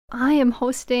I am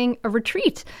hosting a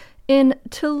retreat in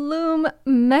Tulum,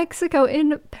 Mexico,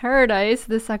 in paradise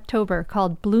this October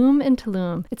called Bloom in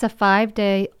Tulum. It's a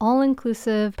 5-day,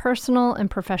 all-inclusive, personal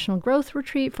and professional growth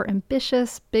retreat for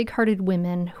ambitious, big-hearted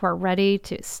women who are ready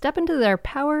to step into their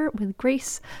power with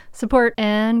grace, support,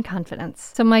 and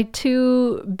confidence. So my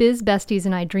two biz besties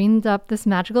and I dreamed up this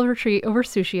magical retreat over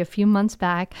sushi a few months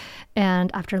back,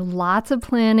 and after lots of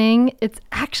planning, it's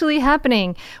actually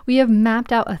happening. We have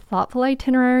mapped out a thoughtful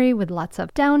itinerary with lots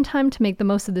of downtime to make the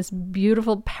most of this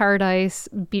beautiful paradise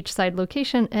beachside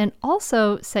location and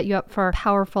also set you up for a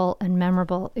powerful and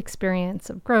memorable experience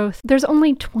of growth. There's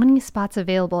only 20 spots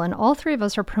available, and all three of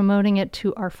us are promoting it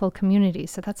to our full community.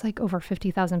 So that's like over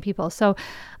 50,000 people. So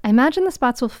I imagine the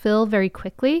spots will fill very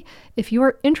quickly. If you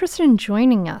are interested in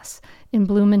joining us in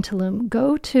Bloom in Tulum,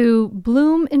 go to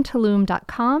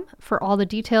bloomintulum.com for all the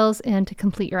details and to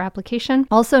complete your application.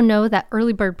 Also know that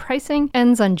early bird pricing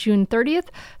ends on June 30th,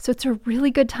 so it's a really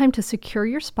good time to secure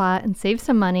your spot and save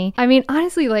some money. I mean,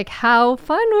 honestly, like, how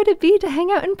fun would it be to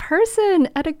hang out in person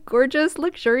at a gorgeous,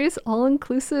 luxurious,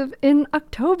 all-inclusive in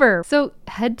October? So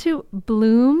head to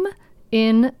Bloom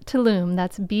in Tulum.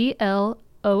 That's BLOOM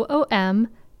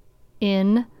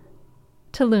in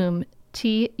Tulum.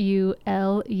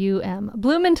 TULUM.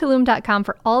 Bloomintulum.com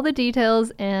for all the details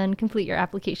and complete your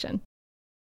application.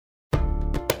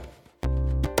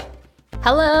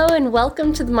 Hello and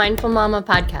welcome to the Mindful Mama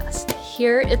podcast.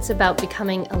 Here it's about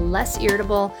becoming a less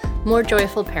irritable, more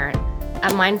joyful parent.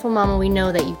 At Mindful Mama, we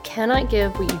know that you cannot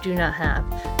give what you do not have.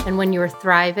 And when you are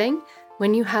thriving,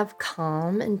 when you have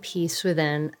calm and peace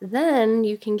within, then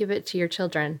you can give it to your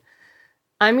children.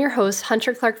 I'm your host,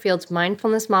 Hunter Clarke-Field's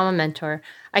Mindfulness Mama Mentor.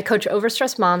 I coach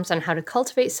overstressed moms on how to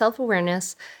cultivate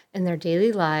self-awareness in their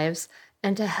daily lives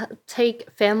and to take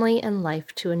family and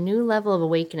life to a new level of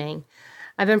awakening.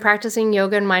 I've been practicing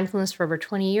yoga and mindfulness for over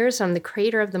 20 years. I'm the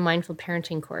creator of the Mindful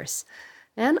Parenting course.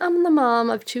 And I'm the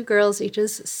mom of 2 girls,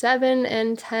 ages 7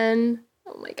 and 10.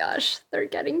 Oh my gosh, they're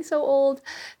getting so old.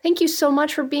 Thank you so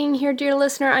much for being here, dear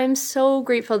listener. I am so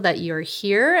grateful that you're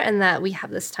here and that we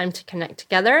have this time to connect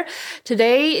together.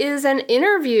 Today is an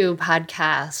interview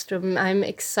podcast. I'm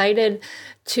excited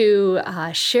to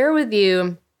share with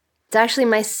you. It's actually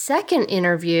my second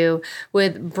interview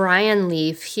with Brian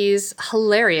Leaf. He's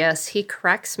hilarious. He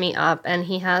cracks me up, and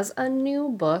he has a new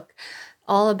book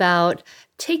all about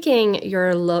taking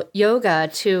your yoga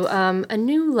to a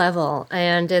new level.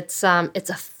 And it's a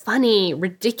funny,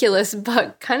 ridiculous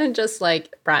book, kind of just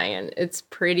like Brian. It's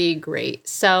pretty great.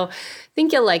 So I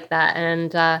think you'll like that.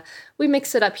 And we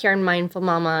mix it up here in Mindful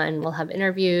Mama, and we'll have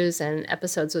interviews and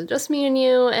episodes with just me and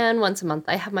you. And once a month,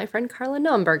 I have my friend Carla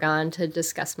Nomberg on to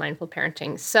discuss mindful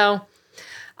parenting. So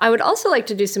I would also like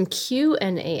to do some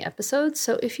Q&A episodes.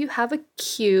 So if you have a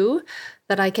Q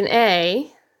that I can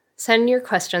send your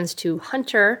questions to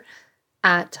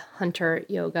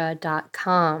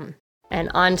hunter@hunteryoga.com.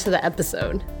 And on to the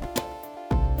episode.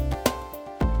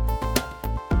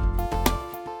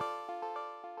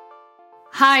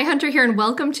 Hi, Hunter here, and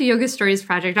welcome to Yoga Stories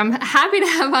Project. I'm happy to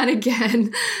have on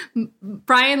again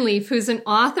Brian Leaf, who's an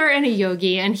author and a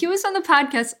yogi, and he was on the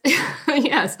podcast,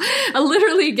 yes,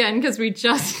 literally again, because we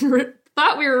just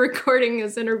thought we were recording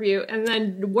this interview and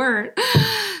then weren't.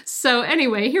 So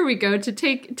anyway, here we go to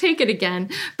take it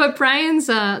again. But Brian's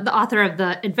the author of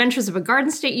The Adventures of a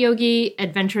Garden State Yogi,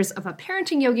 Adventures of a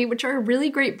Parenting Yogi, which are really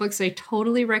great books I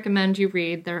totally recommend you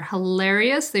read. They're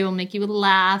hilarious. They will make you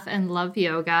laugh and love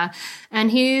yoga. And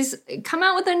he's come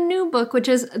out with a new book, which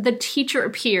is The Teacher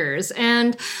Appears.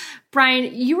 And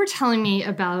Brian, you were telling me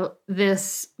about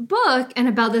this book and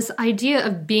about this idea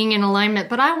of being in alignment,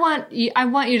 but I want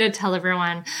you to tell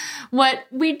everyone what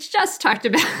we just talked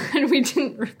about and we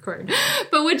didn't record,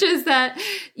 but which is that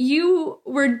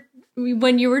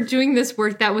when you were doing this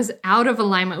work that was out of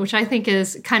alignment, which I think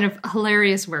is kind of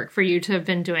hilarious work for you to have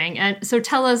been doing. And so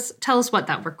tell us what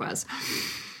that work was.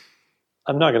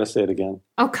 I'm not going to say it again.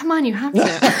 Oh, come on, you have to.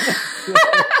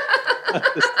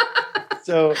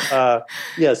 So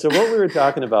what we were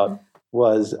talking about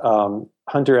was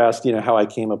Hunter asked, how I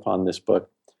came upon this book.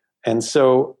 And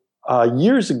so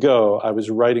years ago, I was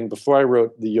writing, before I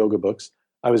wrote the yoga books,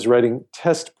 I was writing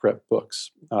test prep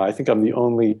books. I think I'm the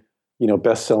only,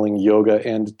 best-selling yoga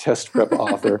and test prep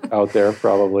author out there,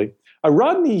 probably.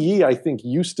 Rodney Yee, I think,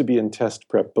 used to be in test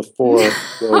prep before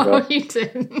yoga. Oh, he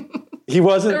did. He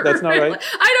wasn't? That's not right?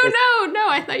 I don't know. No,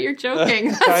 I thought you were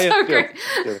joking. That's so great.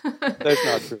 That's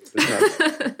not true.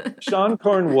 Sean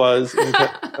Korn was.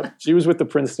 She was with the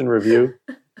Princeton Review.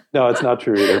 No, it's not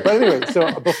true either. But anyway,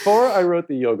 so before I wrote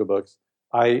the yoga books,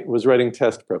 I was writing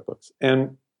test prep books.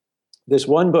 And this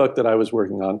one book that I was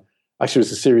working on, actually it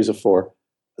was a series of 4,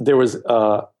 there was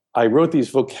I wrote these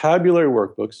vocabulary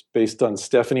workbooks based on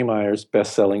Stephanie Meyer's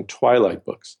best-selling Twilight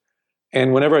books.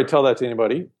 And whenever I tell that to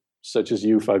anybody, such as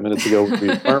you 5 minutes ago when we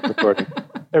weren't recording,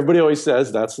 everybody always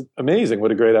says, that's amazing.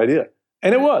 What a great idea.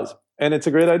 And it was. And it's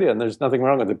a great idea. And there's nothing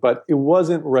wrong with it. But it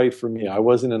wasn't right for me. I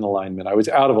wasn't in alignment. I was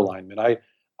out of alignment.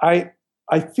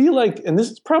 I feel like, and this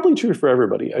is probably true for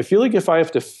everybody, I feel like if I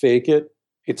have to fake it,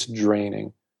 it's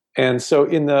draining. And so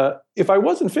if I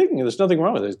wasn't faking it, there's nothing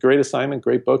wrong with it. It's a great assignment,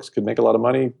 great books, could make a lot of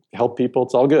money, help people.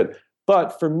 It's all good.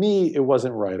 But for me, it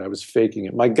wasn't right. I was faking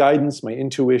it. My guidance, my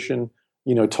intuition,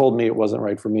 told me it wasn't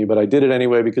right for me, but I did it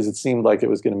anyway because it seemed like it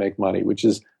was going to make money, which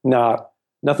is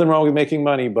nothing wrong with making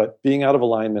money, but being out of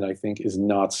alignment, I think, is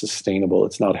not sustainable.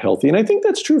 It's not healthy. And I think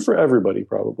that's true for everybody,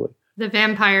 probably. The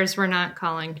vampires were not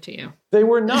calling to you. They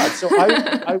were not. So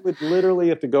I would literally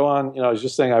have to go on, I was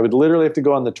just saying, I would literally have to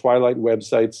go on the Twilight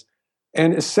websites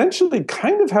and essentially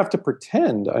kind of have to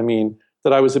pretend,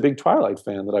 that I was a big Twilight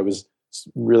fan, that I was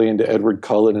really into Edward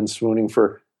Cullen and swooning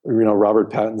for,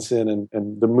 Robert Pattinson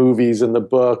and the movies and the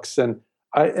books. And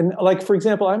like, for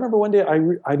example, I remember one day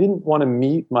I didn't want to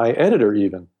meet my editor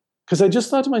even because I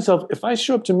just thought to myself, if I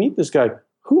show up to meet this guy,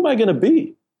 who am I going to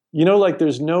be?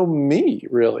 There's no me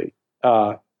really.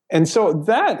 And so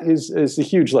that is a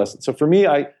huge lesson. So for me,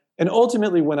 and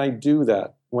ultimately when I do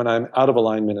that, when I'm out of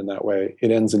alignment in that way, it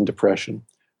ends in depression.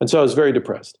 And so I was very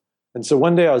depressed. And so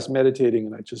one day I was meditating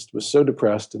and I just was so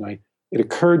depressed. And it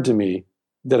occurred to me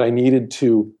that I needed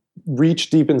to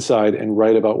reach deep inside and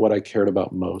write about what I cared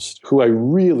about most, who I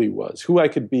really was, who I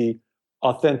could be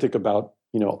authentic about,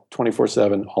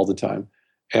 24/7 all the time.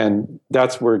 And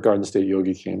that's where Garden State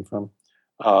Yogi came from.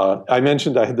 I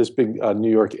mentioned I had this big New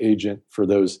York agent for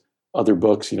those other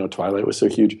books, Twilight was so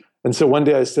huge. And so one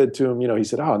day I said to him, he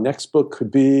said, next book could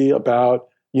be about,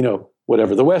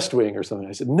 whatever, The West Wing or something.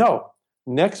 I said, no,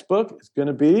 next book is going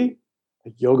to be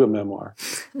a yoga memoir.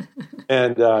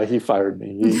 And he fired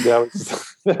me.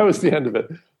 That was the end of it.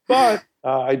 But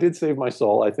I did save my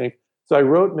soul, I think. So I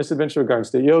wrote Misadventure of Garden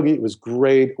State Yogi. It was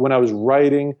great. When I was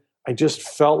writing, I just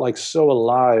felt like so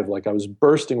alive, like I was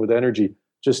bursting with energy,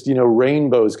 just,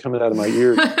 rainbows coming out of my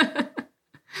ears.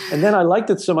 And then I liked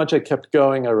it so much, I kept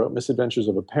going. I wrote Misadventures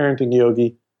of a Parenting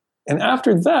Yogi. And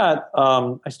after that,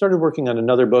 I started working on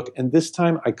another book. And this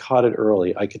time I caught it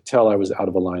early. I could tell I was out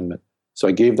of alignment. So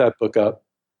I gave that book up.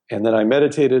 And then I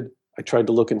meditated. I tried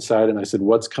to look inside and I said,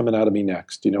 what's coming out of me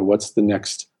next? What's the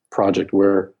next project?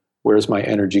 Where's my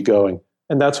energy going?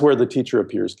 And that's where The Teacher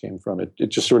Appears came from. It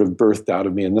just sort of birthed out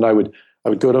of me. And then I would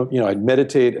go to, I'd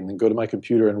meditate and then go to my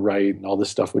computer and write, and all this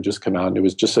stuff would just come out. And it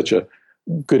was just such a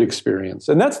good experience.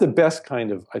 And that's the best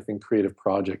kind of, I think, creative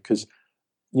project. Because,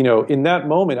 in that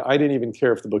moment, I didn't even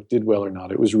care if the book did well or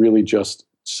not. It was really just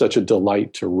such a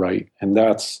delight to write. And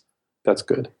that's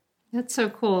good. That's so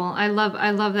cool. I love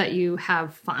that you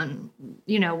have fun,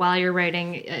 while you're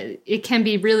writing. It can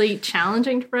be really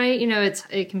challenging to write.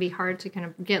 It can be hard to kind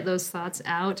of get those thoughts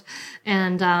out.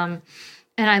 And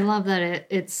I love that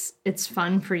it's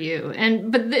fun for you.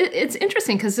 But it's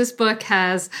interesting because this book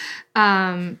has,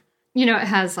 it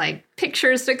has like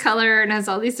pictures to color and has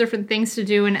all these different things to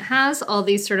do. And it has all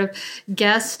these sort of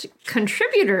guest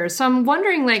contributors. So I'm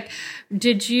wondering, like,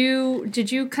 did you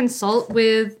consult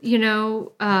with,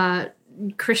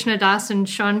 Krishna Das and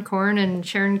Sean Korn and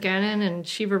Sharon Gannon and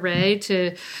Shiva Ray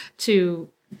to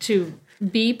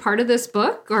be part of this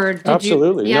book, or did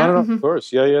Absolutely. You? Yeah, no, of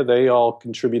course. Yeah. They all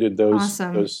contributed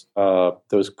those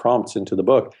prompts into the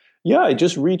book. Yeah, I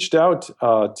just reached out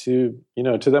to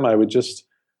them.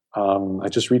 I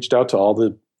just reached out to all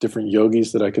the different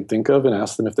yogis that I could think of and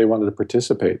asked them if they wanted to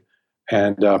participate.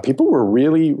 And people were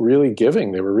really, really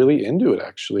giving. They were really into it,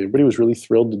 actually. Everybody was really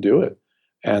thrilled to do it.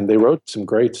 And they wrote some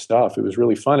great stuff. It was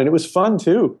really fun. And it was fun,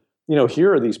 too.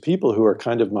 Here are these people who are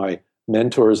kind of my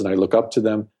mentors, and I look up to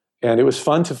them. And it was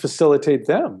fun to facilitate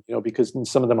them, because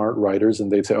some of them aren't writers,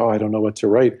 and they'd say, I don't know what to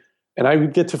write. And I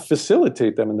would get to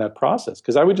facilitate them in that process,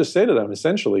 because I would just say to them,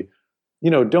 essentially,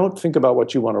 don't think about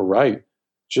what you want to write.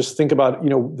 Just think about,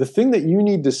 the thing that you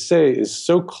need to say is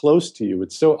so close to you.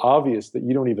 It's so obvious that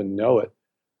you don't even know it.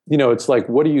 It's like,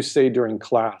 what do you say during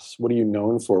class? What are you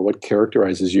known for? What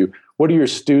characterizes you? What do your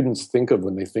students think of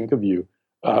when they think of you?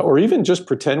 Or even just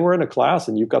pretend we're in a class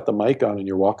and you've got the mic on and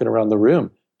you're walking around the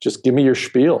room. Just give me your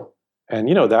spiel. And,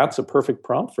 that's a perfect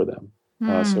prompt for them.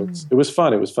 So it was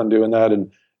fun. It was fun doing that.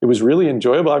 And it was really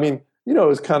enjoyable. It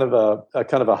was kind of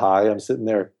a high. I'm sitting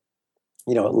there,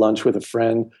 at lunch with a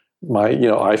friend. My,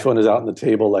 iPhone is out on the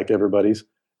table like everybody's.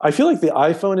 I feel like the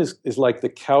iPhone is like the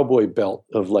cowboy belt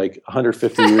of like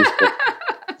 150 years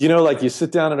ago. Like you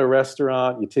sit down at a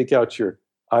restaurant, you take out your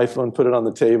iPhone, put it on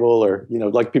the table, or,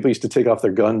 like people used to take off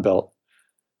their gun belt.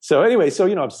 So anyway,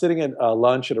 I'm sitting at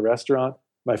lunch at a restaurant.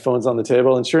 My phone's on the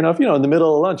table, and sure enough, in the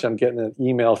middle of lunch, I'm getting an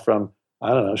email from, I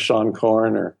don't know, Sean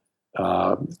Korn or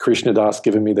Krishna Das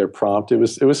giving me their prompt. It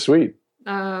was sweet.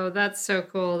 Oh, that's so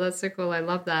cool. That's so cool. I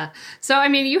love that. So, I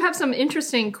mean, you have some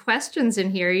interesting questions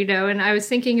in here, and I was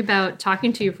thinking about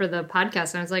talking to you for the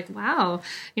podcast, and I was like, wow,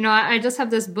 I just have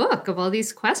this book of all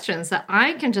these questions that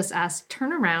I can just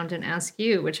turn around and ask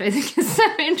you, which I think is so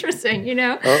interesting,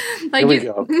 Oh, like here we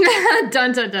go.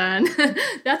 Dun, dun, dun.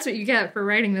 That's what you get for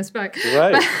writing this book.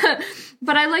 Right.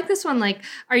 But I like this one, like,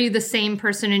 are you the same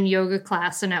person in yoga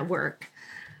class and at work?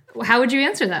 How would you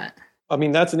answer that? I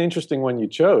mean, that's an interesting one you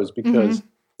chose because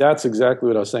that's exactly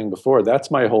what I was saying before. That's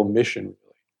my whole mission,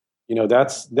 really.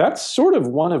 That's sort of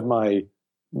one of my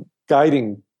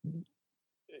guiding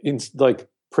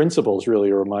principles, really,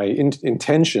 or my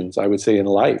intentions, I would say, in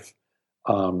life.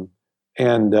 So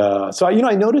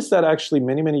I noticed that actually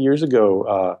many, many years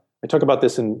ago. I talk about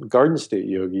this in Garden State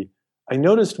Yogi. I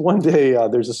noticed one day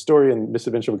there's a story in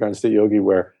Misadventure of Garden State Yogi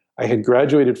where I had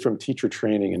graduated from teacher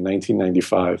training in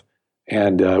 1995.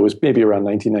 And it was maybe around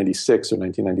 1996 or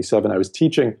 1997. I was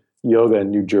teaching yoga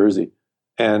in New Jersey.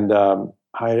 And I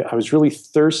was really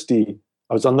thirsty.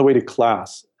 I was on the way to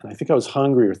class. And I think I was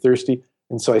hungry or thirsty.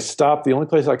 And so I stopped. The only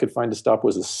place I could find to stop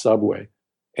was a Subway.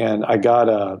 And I got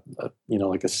a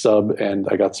sub, and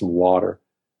I got some water.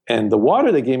 And the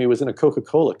water they gave me was in a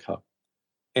Coca-Cola cup.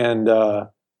 And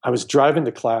I was driving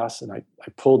to class, and I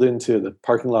pulled into the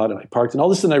parking lot, and I parked. And all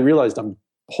of a sudden I realized I'm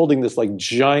holding this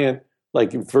giant,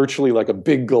 virtually like a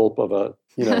big gulp of a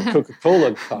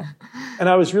Coca-Cola cup. And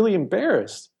I was really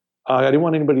embarrassed. I didn't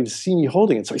want anybody to see me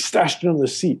holding it. So I stashed it under the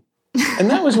seat. And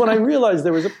that was when I realized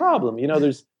there was a problem.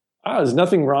 There's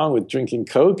nothing wrong with drinking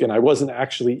Coke, and I wasn't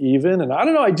actually even. And I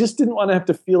don't know, I just didn't want to have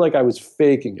to feel like I was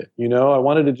faking it. I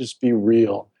wanted to just be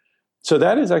real. So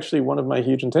that is actually one of my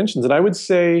huge intentions. And I would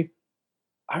say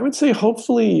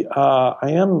hopefully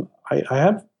I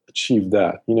have achieved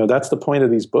that. That's the point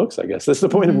of these books, I guess. That's the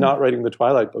point of not writing the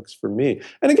Twilight books for me.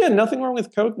 And again, nothing wrong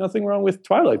with Coke, nothing wrong with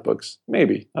Twilight books.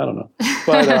 Maybe. I don't know.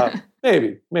 But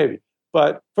maybe.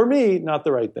 But for me, not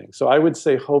the right thing. So I would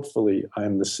say hopefully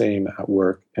I'm the same at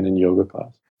work and in yoga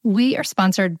class. We are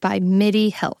sponsored by MIDI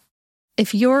Health.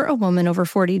 If you're a woman over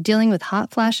 40 dealing with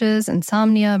hot flashes,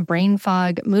 insomnia, brain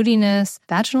fog, moodiness,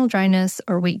 vaginal dryness,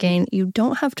 or weight gain, you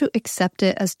don't have to accept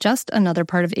it as just another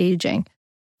part of aging.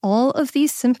 All of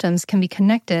these symptoms can be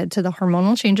connected to the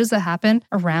hormonal changes that happen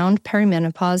around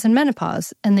perimenopause and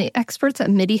menopause, and the experts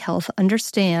at MIDI Health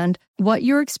understand what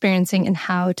you're experiencing and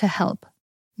how to help.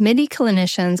 MIDI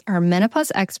clinicians are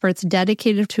menopause experts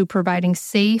dedicated to providing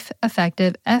safe,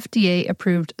 effective,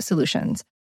 FDA-approved solutions.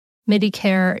 MIDI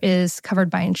care is covered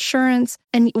by insurance,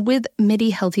 and with MIDI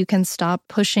Health, you can stop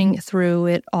pushing through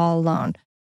it all alone.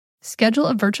 Schedule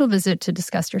a virtual visit to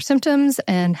discuss your symptoms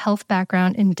and health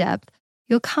background in depth.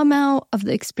 You'll come out of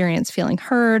the experience feeling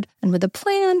heard and with a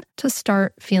plan to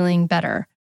start feeling better.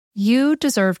 You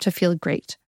deserve to feel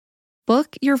great.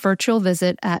 Book your virtual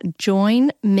visit at joinmidi.com.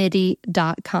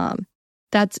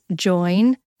 That's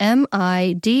joinmidi.com.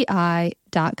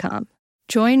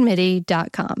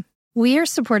 joinmidi.com. We are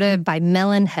supported by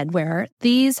Melon Headwear.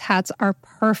 These hats are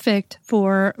perfect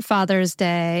for Father's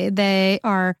Day. They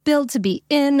are built to be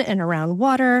in and around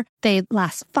water. They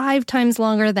last 5 times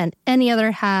longer than any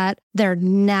other hat. They're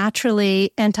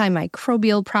naturally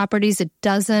antimicrobial properties.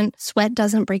 Sweat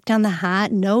doesn't break down the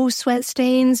hat. No sweat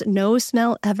stains, no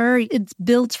smell ever. It's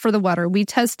built for the water. We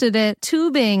tested it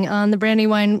tubing on the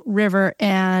Brandywine River,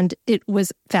 and it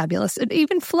was fabulous. It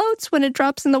even floats when it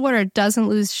drops in the water. It doesn't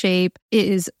lose shape. It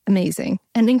is amazing.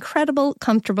 An incredible,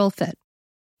 comfortable fit.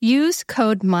 Use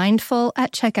code MINDFUL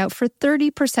at checkout for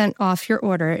 30% off your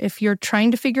order. If you're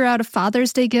trying to figure out a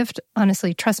Father's Day gift,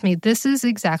 honestly, trust me, this is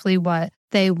exactly what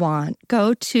they want.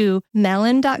 Go to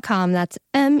melon.com, that's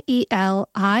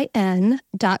MELIN.com,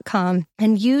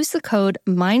 and use the code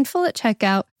MINDFUL at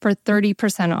checkout for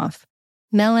 30% off.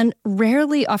 Melon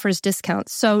rarely offers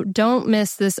discounts, so don't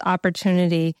miss this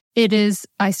opportunity. It is,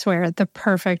 I swear, the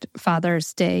perfect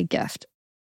Father's Day gift.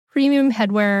 Premium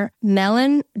headwear,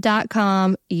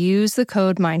 melon.com. Use the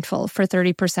code MINDFUL for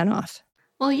 30% off.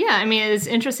 Well, yeah, I mean, it's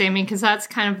interesting. Because that's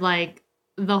kind of like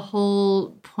the whole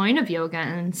point of yoga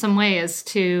in some way is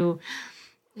to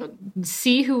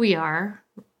see who we are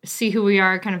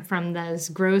kind of from those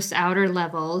gross outer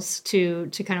levels to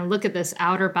kind of look at this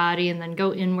outer body and then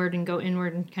go inward and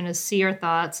kind of see our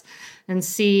thoughts and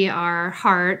see our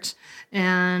heart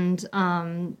and,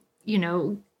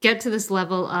 get to this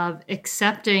level of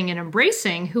accepting and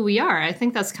embracing who we are. I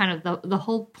think that's kind of the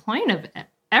whole point of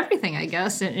everything, I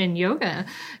guess, in yoga,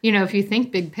 if you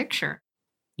think big picture.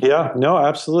 Yeah, no,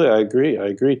 absolutely. I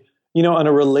agree. You know, on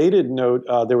a related note,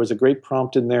 there was a great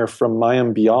prompt in there from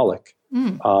Mayim Bialik,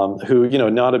 who, you know,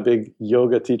 not a big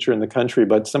yoga teacher in the country,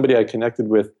 but somebody I connected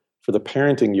with for the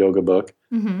parenting yoga book.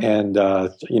 And,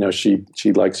 you know, she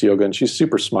likes yoga and she's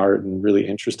super smart and really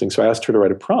interesting. So I asked her to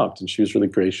write a prompt and she was really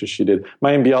gracious. She did.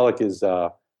 Mayim Bialik is,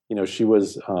 you know, she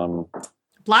was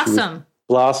Blossom.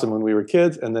 Blossom when we were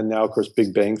kids. And then now, of course,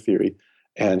 Big Bang Theory.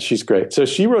 And she's great. So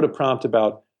she wrote a prompt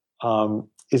about,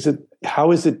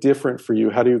 how is it different for you?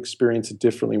 How do you experience it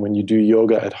differently when you do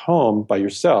yoga at home by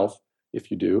yourself, if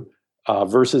you do,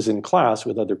 versus in class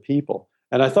with other people?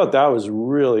 And I thought that was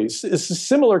really, it's a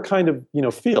similar kind of, you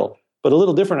know, feel, but a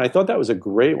little different. I thought that was a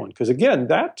great one. Because again,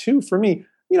 that too, for me,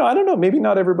 you know, I don't know, maybe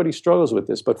not everybody struggles with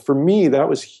this, but for me, that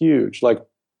was huge. Like,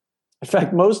 in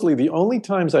fact, mostly the only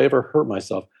times I ever hurt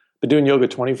myself, I've been doing yoga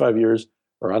 25 years,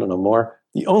 or I don't know, more.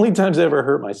 The only times I ever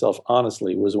hurt myself,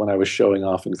 honestly, was when I was showing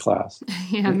off in class.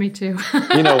 Yeah, me too.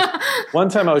 You know, one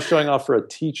time I was showing off for a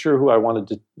teacher who I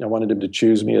wanted him to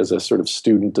choose me as a sort of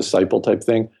student disciple type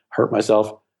thing, hurt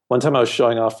myself. One time I was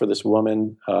showing off for this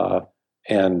woman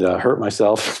and hurt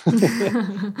myself.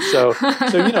 so,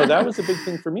 you know, that was a big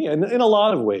thing for me. And in a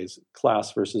lot of ways,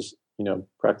 class versus, you know,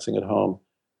 practicing at home.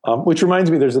 Which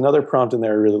reminds me, there's another prompt in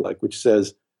there I really like, which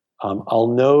says, I'll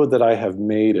know that I have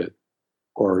made it,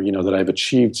 or, you know, that I've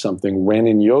achieved something when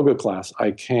in yoga class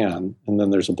I can, and then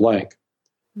there's a blank.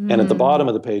 And at the bottom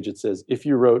of the page, it says, if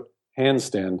you wrote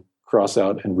handstand, cross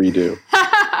out and redo.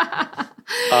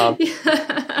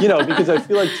 You know, because I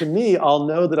feel like to me, I'll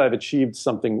know that I've achieved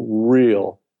something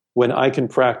real when I can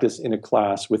practice in a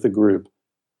class with a group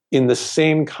in the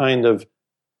same kind of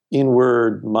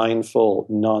inward, mindful,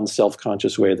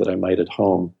 non-self-conscious way that I might at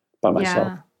home by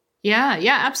myself. Yeah,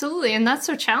 absolutely. And that's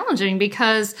so challenging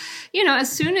because, you know,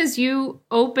 as soon as you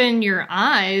open your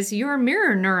eyes, your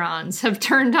mirror neurons have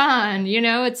turned on. You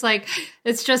know, it's like,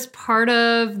 it's just part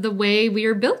of the way we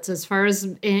are built as far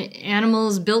as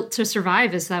animals built to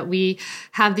survive, is that we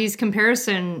have these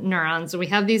comparison neurons, we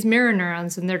have these mirror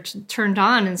neurons, and they're turned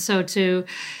on. And so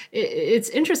it's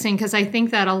interesting because I think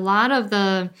that a lot of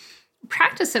the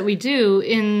practice that we do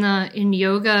in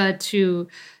yoga to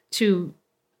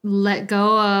let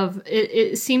go of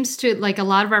it seems to, like, a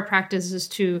lot of our practice is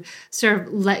to sort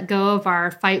of let go of our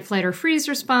fight, flight, or freeze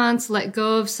response, let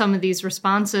go of some of these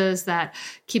responses that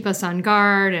keep us on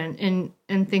guard and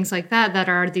things like that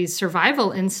are these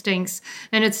survival instincts.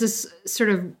 And it's this sort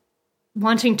of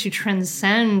wanting to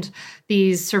transcend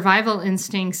these survival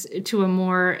instincts to a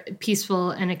more peaceful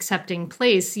and accepting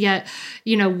place. Yet,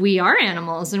 you know, we are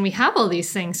animals and we have all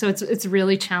these things. So it's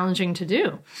really challenging to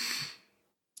do.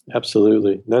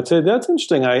 Absolutely. That's it. That's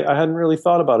interesting. I hadn't really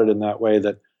thought about it in that way,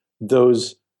 that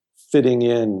those fitting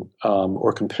in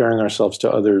or comparing ourselves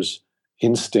to others'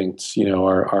 instincts, you know,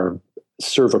 are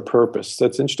serve a purpose.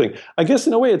 That's interesting. I guess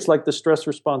in a way, it's like the stress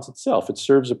response itself. It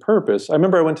serves a purpose. I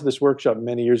remember I went to this workshop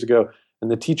many years ago,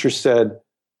 and the teacher said,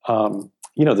 you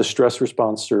know, the stress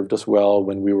response served us well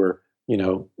when we were, you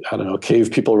know, I don't know,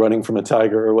 cave people running from a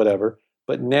tiger or whatever.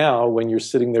 But now when you're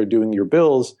sitting there doing your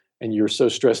bills, and you're so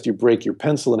stressed you break your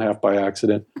pencil in half by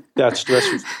accident, that stress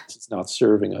response is not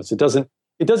serving us. It doesn't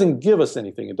give us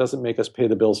anything. It doesn't make us pay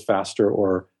the bills faster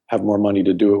or have more money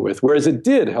to do it with. Whereas it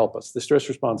did help us. The stress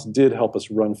response did help us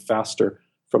run faster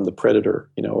from the predator,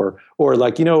 you know, or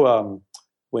like, you know,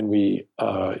 when we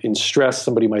in stress,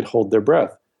 somebody might hold their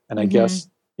breath. And I guess,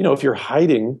 you know, if you're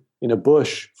hiding in a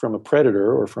bush from a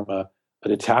predator or from an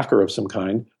attacker of some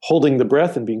kind, holding the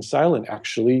breath and being silent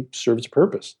actually serves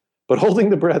purpose. But holding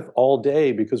the breath all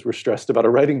day because we're stressed about a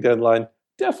writing deadline,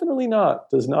 definitely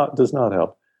does not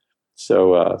help.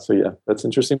 So yeah, that's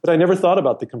interesting. But I never thought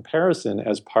about the comparison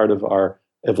as part of our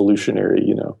evolutionary,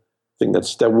 you know, thing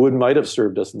that might have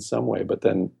served us in some way, but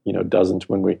then, you know, doesn't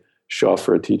when we show off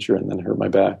for a teacher and then hurt my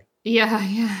back.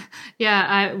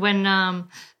 Yeah. When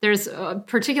there's a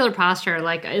particular posture,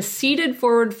 like a seated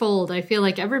forward fold, I feel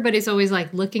like everybody's always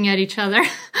like looking at each other.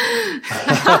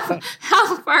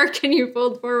 How far can you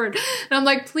fold forward? And I'm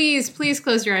like, please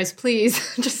close your eyes,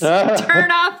 please. Just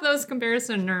turn off those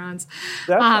comparison neurons.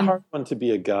 That's a hard one to be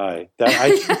a guy.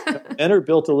 Men are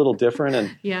built a little different,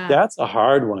 and that's a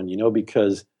hard one, you know,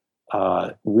 because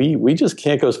we just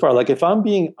can't go as far. Like if I'm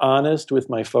being honest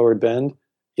with my forward bend,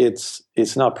 it's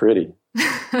not pretty.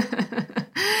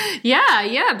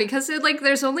 Yeah, because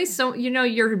there's only so, you know,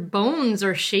 your bones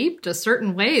are shaped a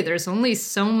certain way. There's only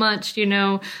so much, you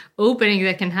know, opening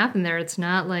that can happen there. It's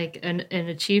not like an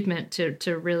achievement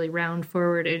to really round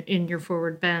forward in your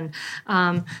forward bend.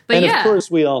 But of course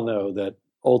we all know that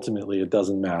ultimately it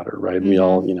doesn't matter, right? We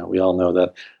all know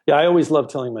that. Yeah, I always love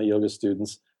telling my yoga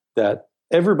students that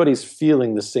everybody's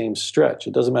feeling the same stretch.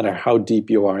 It doesn't matter how deep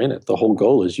you are in it. The whole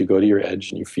goal is you go to your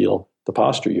edge and you feel the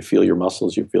posture, you feel your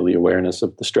muscles, you feel the awareness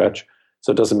of the stretch.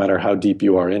 So it doesn't matter how deep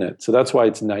you are in it. So that's why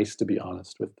it's nice to be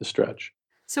honest with the stretch.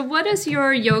 So what does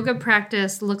your yoga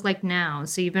practice look like now?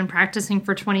 So you've been practicing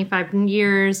for 25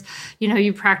 years.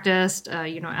 You practiced,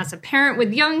 as a parent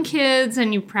with young kids,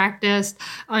 and you practiced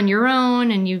on your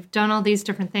own, and you've done all these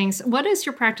different things. What does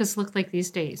your practice look like these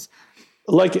days?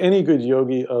 Like any good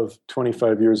yogi of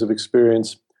 25 years of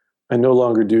experience, I no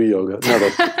longer do yoga.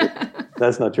 No,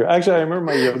 that's not true. Actually, I remember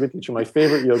my yoga teacher, my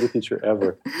favorite yoga teacher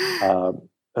ever,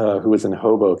 who was in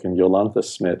Hoboken, Yolantha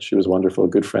Smith. She was wonderful, a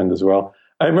good friend as well.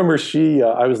 I remember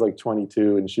I was like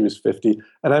 22 and she was 50.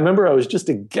 And I remember I was just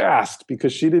aghast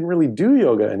because she didn't really do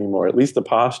yoga anymore, at least the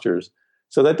postures.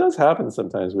 So that does happen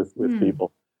sometimes with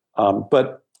people.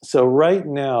 But so right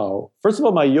now, first of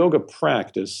all, my yoga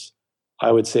practice,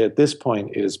 I would say at this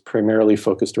point, is primarily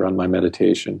focused around my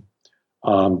meditation.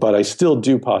 But I still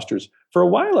do postures. For a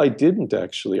while, I didn't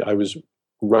actually. I was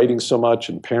writing so much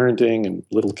and parenting and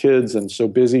little kids and so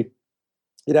busy.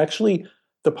 The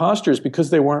postures, because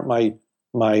they weren't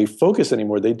my focus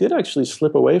anymore, they did actually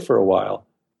slip away for a while.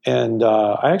 And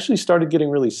I actually started getting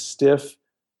really stiff.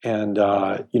 And,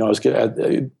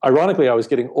 ironically, I was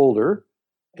getting older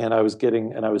and I was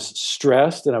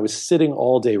stressed and I was sitting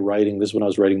all day writing. This is when I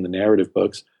was writing the narrative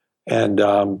books. And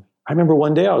I remember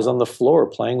one day I was on the floor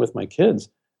playing with my kids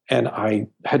and I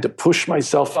had to push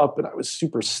myself up and I was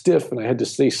super stiff and I had to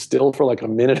stay still for like a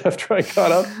minute after I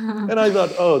got up. And I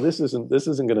thought, oh, this isn't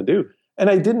going to do. And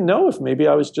I didn't know if maybe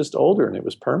I was just older and it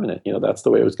was permanent. That's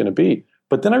the way it was going to be.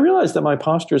 But then I realized that my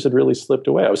postures had really slipped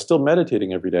away. I was still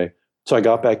meditating every day. So I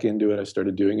got back into it. I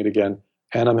started doing it again.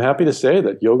 And I'm happy to say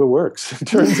that yoga works. It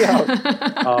turns out,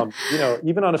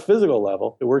 even on a physical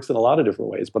level, it works in a lot of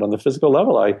different ways. But on the physical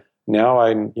level, I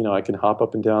can hop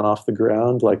up and down off the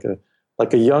ground like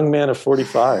a young man of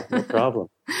 45, no problem.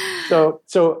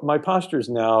 So my postures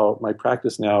now, my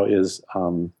practice now is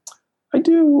I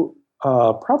do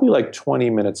probably like 20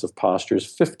 minutes of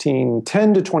postures, 10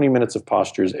 to 20 minutes of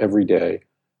postures every day.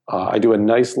 I do a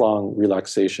nice long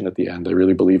relaxation at the end. I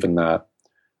really believe in that.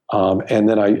 And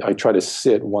then I try to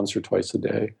sit once or twice a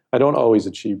day. I don't always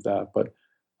achieve that, but,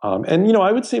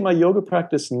 I would say my yoga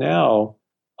practice now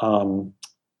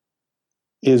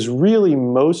is really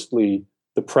mostly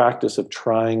the practice of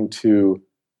trying to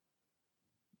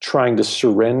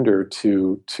surrender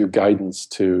to guidance,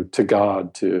 to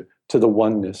God, to the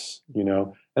oneness,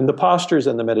 and the postures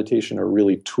and the meditation are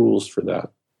really tools for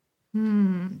that.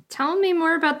 Tell me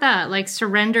more about that, like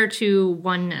surrender to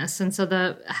oneness. And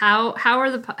so how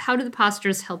do the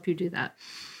postures help you do that?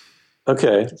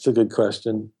 Okay, it's a good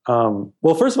question.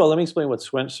 Well, first of all, let me explain what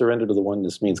surrender to the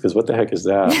oneness means, because what the heck is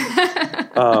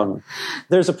that?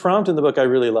 There's a prompt in the book I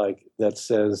really like that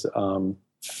says,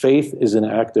 faith is an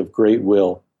act of great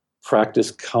will,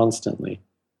 practice constantly.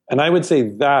 And I would say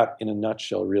that, in a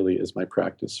nutshell, really is my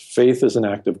practice. Faith is an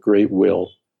act of great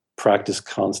will, practice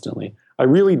constantly. I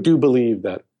really do believe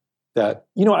that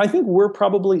I think we're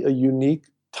probably a unique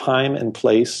time and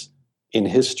place in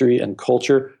history and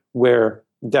culture where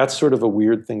that's sort of a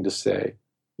weird thing to say.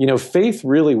 Faith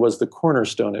really was the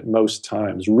cornerstone at most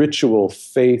times. Ritual,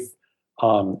 faith,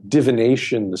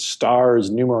 divination, the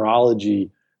stars, numerology,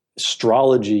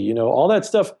 astrology, all that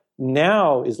stuff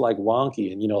now is like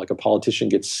wonky, and like a politician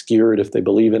gets scared if they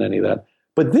believe in any of that.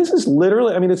 But this is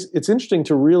literally, it's interesting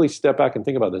to really step back and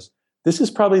think about this. This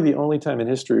is probably the only time in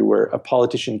history where a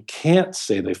politician can't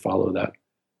say they follow that.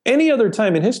 Any other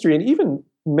time in history, and even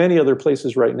many other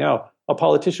places right now, a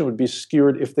politician would be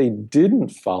skewered if they didn't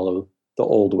follow the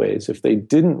old ways, if they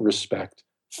didn't respect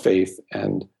faith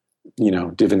and,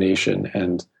 divination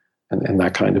and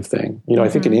that kind of thing. I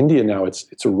think in India now it's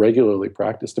regularly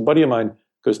practiced. A buddy of mine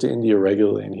goes to India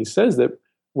regularly, and he says that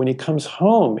when he comes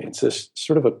home, it's a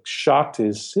sort of a shock to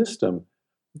his system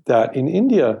that in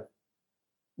India,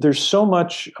 there's so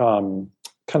much kind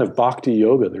of bhakti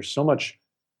yoga. There's so much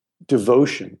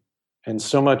devotion and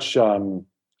so much kind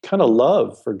of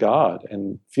love for God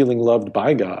and feeling loved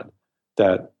by God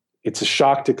that it's a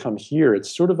shock to come here.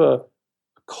 It's sort of a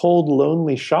cold,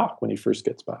 lonely shock when he first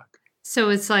gets back. So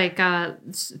it's like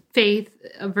faith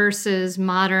versus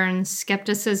modern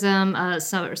skepticism,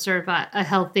 sort of a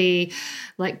healthy,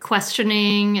 like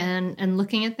questioning and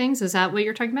looking at things. Is that what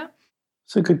you're talking about?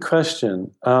 It's a good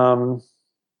question.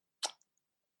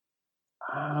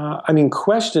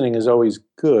 Questioning is always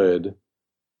good.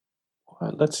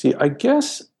 Let's see. I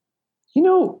guess,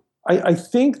 I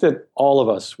think that all of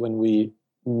us, when we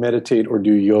meditate or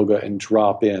do yoga and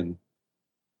drop in,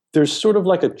 there's sort of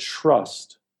like a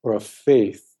trust or a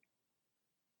faith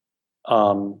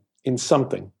in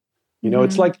something.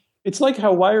 It's like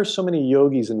how, why are so many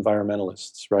yogis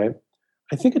environmentalists, right?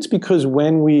 I think it's because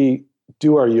when we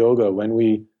do our yoga, when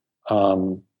we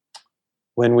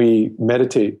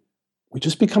meditate, we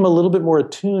just become a little bit more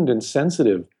attuned and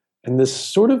sensitive. And this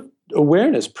sort of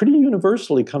awareness pretty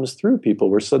universally comes through people,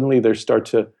 where suddenly they start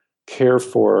to care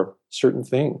for certain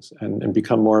things and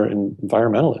become more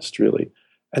environmentalist, really.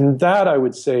 And that, I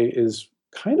would say, is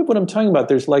kind of what I'm talking about.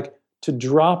 There's like, to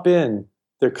drop in,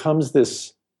 there comes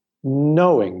this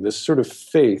knowing, this sort of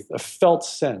faith, a felt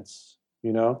sense,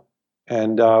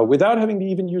 and without having to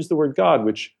even use the word God,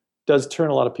 which does turn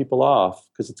a lot of people off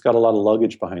because it's got a lot of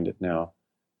luggage behind it now.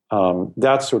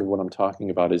 That's sort of what I'm talking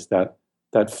about, is that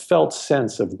felt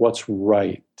sense of what's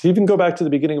right. To even go back to the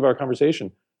beginning of our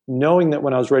conversation, knowing that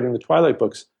when I was writing the Twilight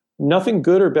books, nothing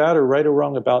good or bad or right or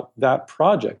wrong about that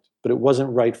project, but it wasn't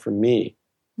right for me.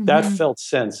 Mm-hmm. That felt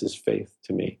sense is faith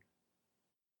to me.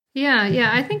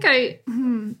 Yeah. I think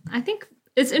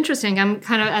it's interesting. I'm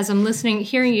kind of, as I'm listening,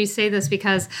 hearing you say this,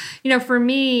 because, for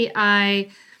me,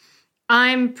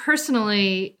 I'm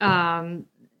personally,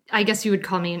 I guess you would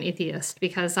call me an atheist,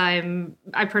 because I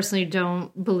personally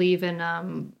don't believe in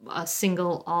a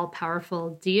single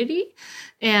all-powerful deity,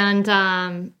 and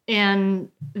that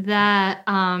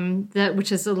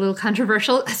which is a little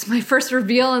controversial. It's my first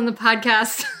reveal in the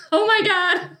podcast. Oh my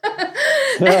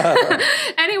God.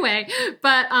 Anyway,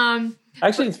 but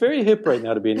actually, it's very hip right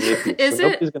now to be an atheist. Is so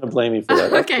nobody's going to blame you for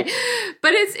that. Okay.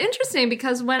 But it's interesting,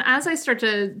 because as I start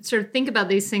to sort of think about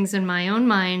these things in my own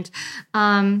mind,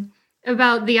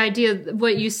 about the idea,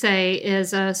 what you say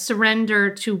is a surrender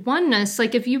to oneness.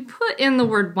 Like, if you put in the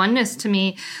word oneness to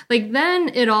me, like, then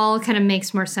it all kind of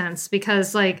makes more sense,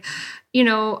 because, like,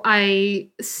 I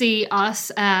see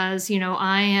us as,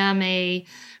 I am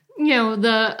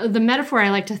the metaphor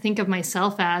I like to think of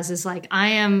myself as is like, I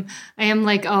am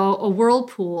like a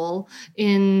whirlpool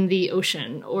in the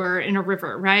ocean or in a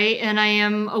river, right? And I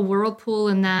am a whirlpool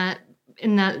in that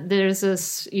there's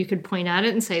this, you could point at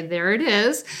it and say, there it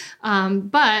is.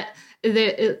 But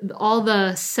all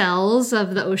the cells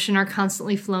of the ocean are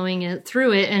constantly flowing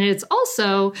through it. And it's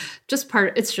also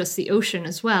it's just the ocean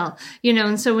as well,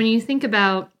 And so when you think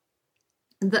about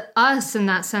the us in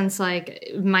that sense,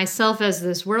 like myself as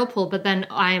this whirlpool, but then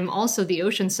I am also the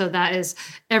ocean. So that is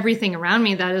everything around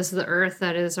me. That is the earth.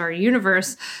 That is our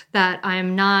universe. That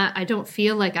I don't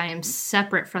feel like I am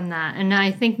separate from that. And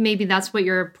I think maybe that's what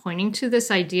you're pointing to, this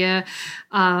idea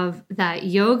of that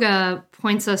yoga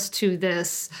points us to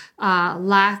this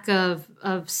lack of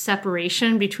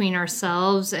separation between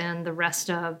ourselves and the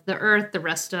rest of the earth, the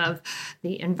rest of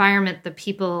the environment, the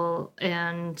people,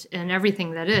 and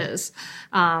everything that is.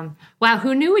 Wow,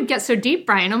 who knew we'd get so deep,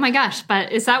 Brian? Oh my gosh,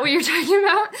 but is that what you're talking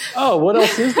about? Oh, what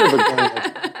else is there but going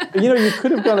on? You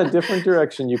could have gone a different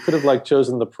direction. You could have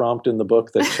chosen the prompt in the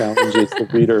book that challenges the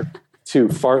reader to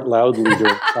fart loudly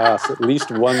during class at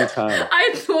least one time.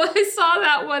 I saw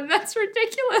that one. That's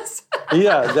ridiculous.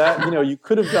 Yeah, that you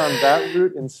could have gone that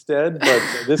route instead, but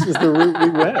this is the route we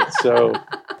went. So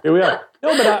here we are.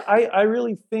 No, but I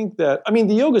really think that,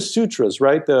 the Yoga Sutras,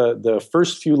 right? The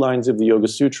first few lines of the Yoga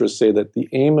Sutras say that the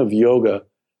aim of yoga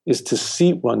is to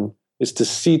seat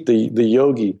the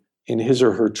yogi in his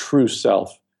or her true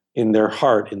self, in their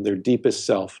heart, in their deepest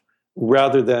self,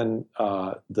 rather than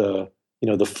the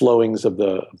flowings of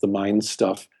the mind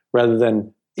stuff, rather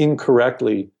than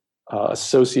incorrectly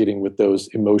associating with those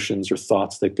emotions or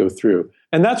thoughts that go through.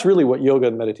 And that's really what yoga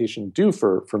and meditation do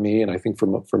for me, and I think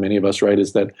for many of us, right,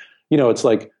 is that, it's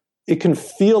like, it can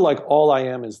feel like all I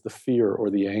am is the fear or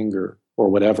the anger or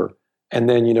whatever. And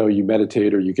then, you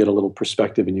meditate or you get a little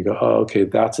perspective and you go, oh, okay,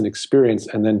 that's an experience.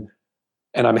 And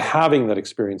I'm having that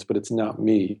experience, but it's not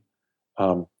me.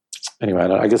 Anyway,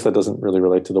 I guess that doesn't really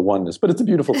relate to the oneness, but it's a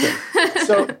beautiful thing.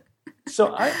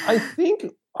 So I think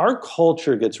our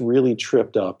culture gets really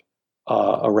tripped up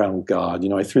around God.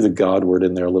 I threw the God word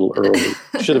in there a little early.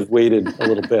 Should have waited a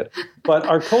little bit. But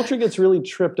our culture gets really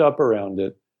tripped up around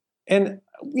it. And,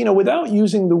 without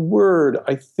using the word,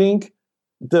 I think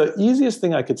the easiest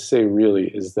thing I could say really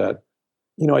is that,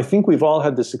 I think we've all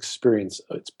had this experience.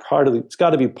 It's got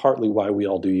to be partly why we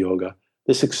all do yoga.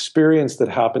 This experience that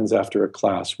happens after a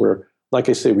class where, like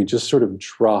I say, we just sort of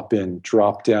drop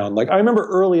down. Like, I remember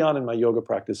early on in my yoga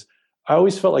practice, I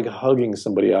always felt like hugging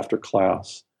somebody after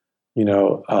class,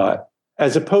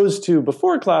 as opposed to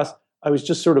before class, I was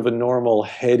just sort of a normal,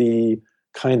 heady,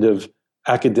 kind of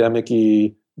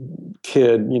academic-y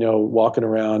kid, walking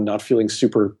around, not feeling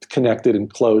super connected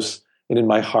and close and in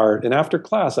my heart. And after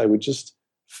class, I would just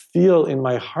feel in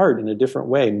my heart in a different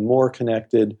way, more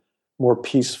connected, more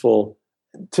peaceful.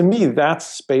 To me, that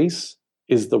space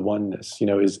is the oneness,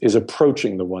 is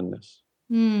approaching the oneness.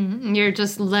 You're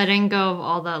just letting go of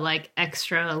all the like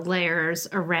extra layers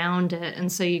around it. And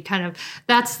so you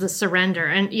that's the surrender.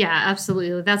 And yeah,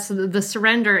 absolutely. That's the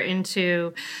surrender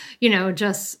into,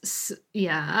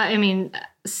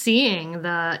 seeing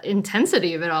the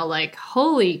intensity of it all, like,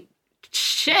 holy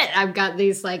shit, I've got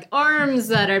these like arms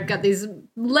that I've got these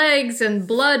legs and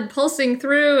blood pulsing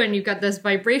through, and you've got this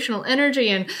vibrational energy,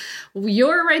 and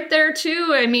you're right there too.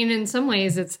 I mean, in some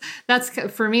ways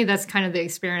for me, that's kind of the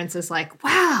experience, is like,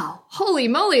 wow, holy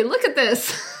moly, look at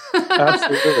this.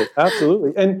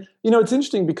 Absolutely. And, it's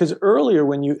interesting because earlier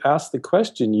when you asked the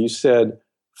question, you said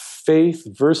faith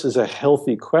versus a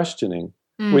healthy questioning,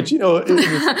 which,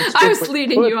 I was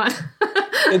leading you on.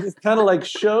 It kind of like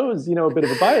shows, a bit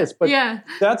of a bias, but yeah,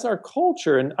 that's our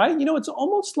culture. And it's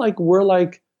almost like we're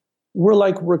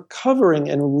recovering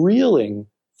and reeling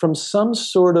from some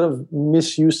sort of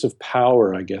misuse of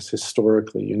power, I guess,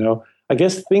 historically. I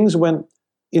guess things went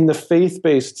in the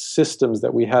faith-based systems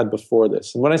that we had before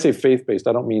this. And when I say faith-based,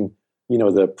 I don't mean,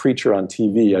 the preacher on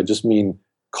TV. I just mean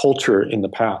culture in the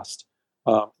past.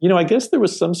 I guess there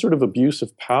was some sort of abuse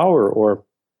of power or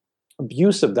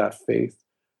abuse of that faith.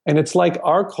 And it's like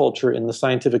our culture in the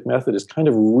scientific method is kind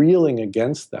of reeling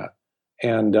against that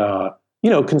and,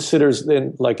 considers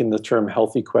then, like in the term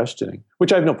healthy questioning,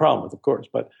 which I have no problem with, of course,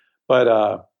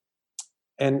 I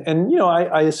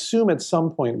assume at some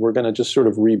point we're going to just sort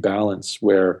of rebalance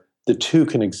where the two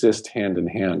can exist hand in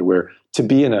hand, where to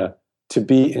be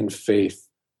in faith,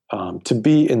 to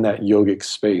be in that yogic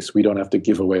space, we don't have to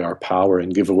give away our power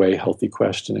and give away healthy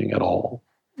questioning at all.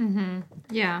 Mm-hmm.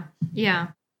 Yeah. Yeah.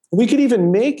 We could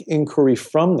even make inquiry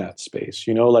from that space,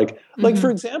 like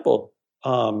for example,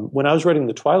 when I was writing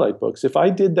the Twilight books, if I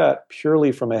did that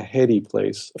purely from a heady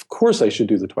place, of course I should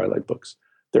do the Twilight books.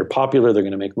 They're popular, they're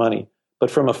going to make money. But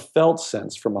from a felt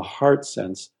sense, from a heart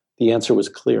sense, the answer was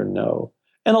clear no.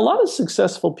 And a lot of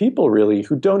successful people really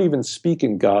who don't even speak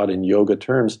in God and yoga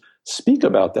terms speak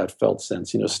about that felt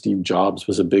sense. Steve Jobs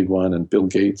was a big one, and Bill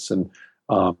Gates, and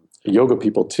yoga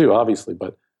people too, obviously,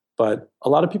 but a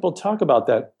lot of people talk about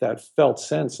that felt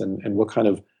sense and what kind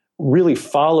of really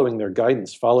following their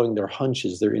guidance, following their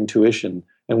hunches, their intuition,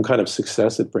 and what kind of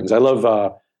success it brings. I love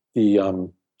the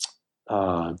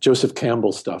Joseph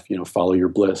Campbell stuff, follow your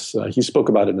bliss. He spoke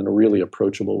about it in a really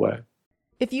approachable way.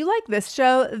 If you like this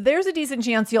show, there's a decent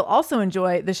chance you'll also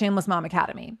enjoy the Shameless Mom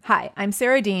Academy. Hi, I'm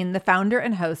Sarah Dean, the founder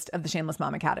and host of the Shameless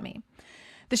Mom Academy.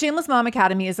 The Shameless Mom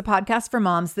Academy is a podcast for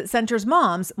moms that centers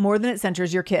moms more than it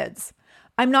centers your kids.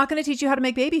 I'm not going to teach you how to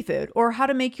make baby food or how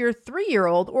to make your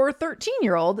 3-year-old or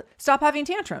 13-year-old stop having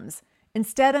tantrums.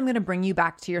 Instead, I'm going to bring you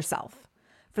back to yourself.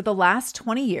 For the last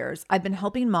 20 years, I've been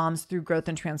helping moms through growth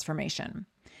and transformation.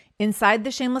 Inside the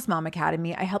Shameless Mom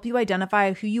Academy, I help you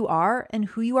identify who you are and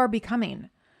who you are becoming.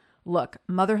 Look,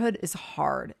 motherhood is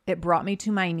hard. It brought me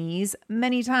to my knees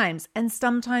many times and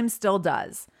sometimes still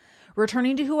does.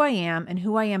 Returning to who I am and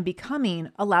who I am becoming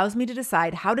allows me to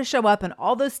decide how to show up in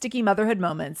all those sticky motherhood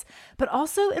moments, but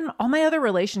also in all my other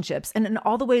relationships and in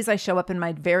all the ways I show up in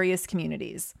my various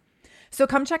communities. So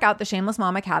come check out the Shameless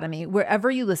Mom Academy wherever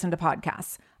you listen to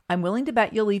podcasts. I'm willing to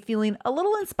bet you'll leave feeling a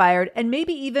little inspired and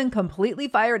maybe even completely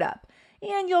fired up.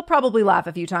 And you'll probably laugh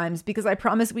a few times because I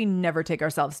promise we never take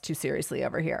ourselves too seriously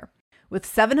over here. With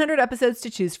 700 episodes to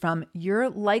choose from, you're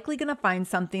likely going to find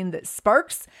something that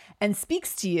sparks and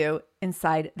speaks to you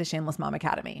inside the Shameless Mom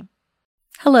Academy.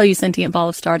 Hello, you sentient ball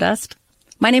of stardust.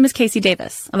 My name is Casey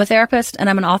Davis. I'm a therapist and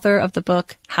I'm an author of the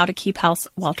book, How to Keep House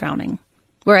While Drowning,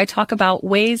 where I talk about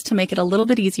ways to make it a little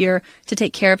bit easier to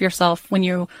take care of yourself when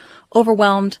you're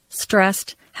overwhelmed,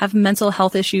 stressed, have mental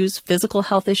health issues, physical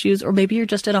health issues, or maybe you're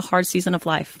just in a hard season of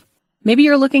life. Maybe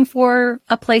you're looking for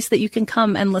a place that you can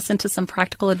come and listen to some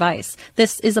practical advice.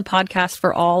 This is a podcast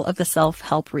for all of the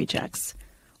self-help rejects.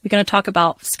 We're going to talk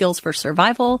about skills for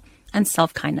survival and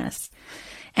self-kindness.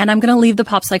 And I'm going to leave the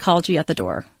pop psychology at the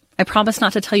door. I promise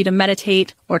not to tell you to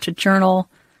meditate or to journal.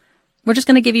 We're just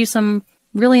going to give you some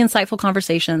really insightful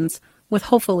conversations with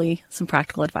hopefully some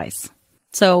practical advice.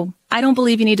 So I don't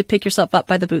believe you need to pick yourself up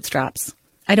by the bootstraps.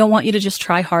 I don't want you to just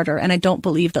try harder, and I don't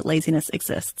believe that laziness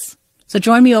exists. So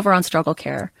join me over on Struggle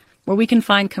Care, where we can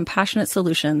find compassionate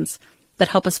solutions that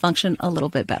help us function a little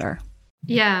bit better.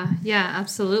 Yeah,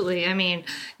 absolutely. I mean,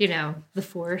 the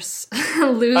Force,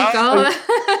 Luke, all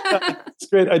that. It's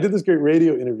great. I did this great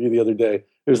radio interview the other day.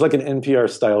 It was like an NPR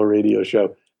style radio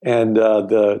show. And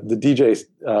the DJ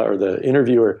or the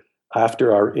interviewer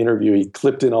after our interview, he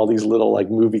clipped in all these little like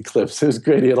movie clips. It was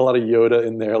great. He had a lot of Yoda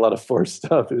in there, a lot of Force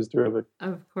stuff. It was terrific.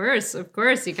 Of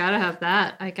course, you gotta have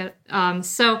that.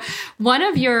 So one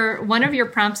of your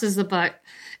prompts in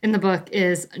the book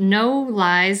is no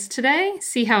lies today.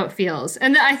 See how it feels.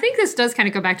 And I think this does kind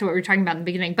of go back to what we were talking about in the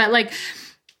beginning. But like,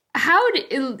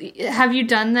 have you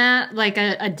done that? Like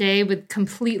a day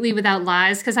completely without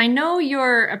lies? Because I know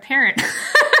you're a parent.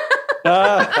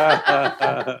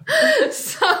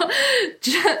 So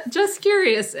just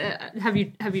curious, have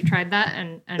you tried that?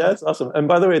 And that's awesome. And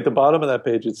by the way, at the bottom of that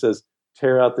page, it says,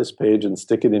 tear out this page and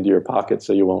stick it into your pocket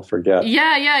so you won't forget.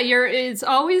 Yeah.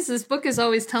 This book is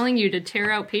always telling you to tear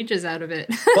out pages out of it.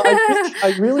 Well,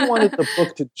 I really wanted the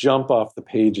book to jump off the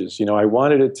pages. I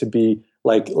wanted it to be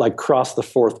like cross the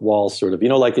fourth wall, sort of.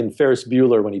 Like in Ferris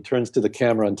Bueller when he turns to the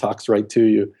camera and talks right to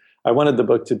you. I wanted the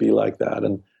book to be like that,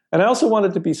 and I also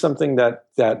wanted it to be something that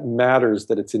matters,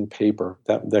 that it's in paper.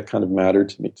 That kind of mattered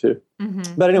to me too.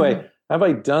 Mm-hmm. But anyway, have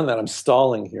I done that? I'm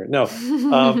stalling here. No,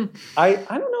 I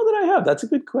don't know that I have. That's a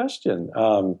good question.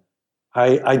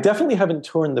 I definitely haven't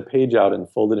torn the page out and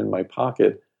folded it in my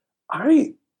pocket.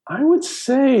 I would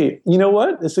say, you know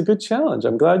what? It's a good challenge.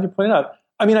 I'm glad you pointed out.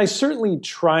 I mean, I certainly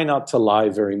try not to lie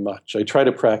very much. I try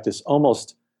to practice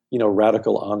almost,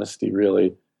 radical honesty,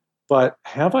 really. But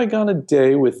have I gone a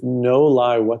day with no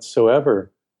lie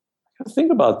whatsoever? I got to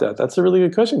think about that. That's a really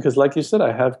good question because, like you said,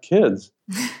 I have kids,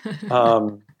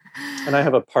 and I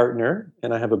have a partner,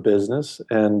 and I have a business,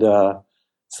 and so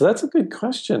that's a good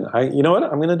question. You know what?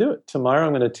 I'm going to do it tomorrow.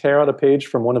 I'm going to tear out a page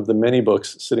from one of the many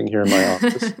books sitting here in my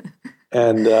office,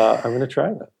 and I'm going to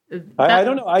try that. I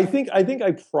don't know. I think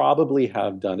I probably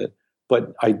have done it,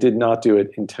 but I did not do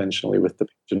it intentionally with the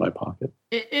page in my pocket.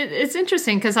 It's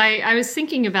interesting because I was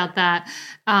thinking about that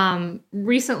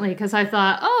recently because I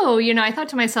thought, I thought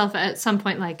to myself at some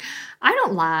point, like, I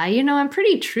don't lie, I'm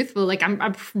pretty truthful. Like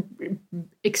I'm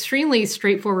extremely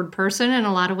straightforward person in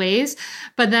a lot of ways.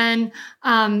 But then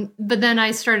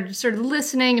I started sort of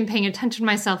listening and paying attention to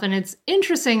myself. And it's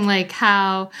interesting, like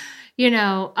how,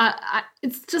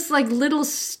 it's just like little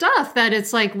stuff that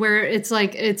it's like where it's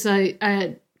like, it's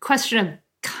a question of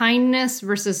kindness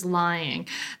versus lying.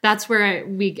 That's where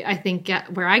I think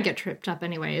where I get tripped up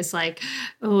anyway, is like,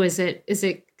 oh, is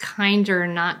it kinder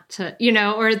not to,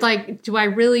 or like, do I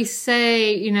really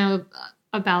say,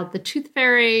 about the tooth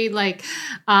fairy? Like,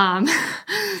 and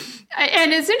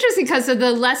it's interesting because of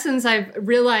the lessons I've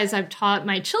realized I've taught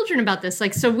my children about this.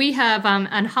 Like, so we have, on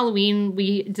Halloween,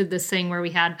 we did this thing where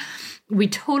we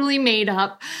totally made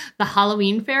up the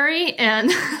Halloween fairy, and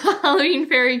the Halloween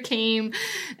fairy came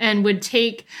and would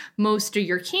take most of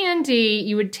your candy.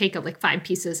 You would take up like 5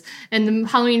 pieces, and the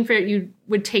Halloween fairy, you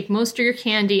would take most of your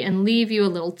candy and leave you a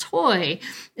little toy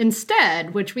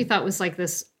instead, which we thought was like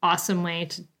this awesome way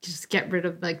to just get rid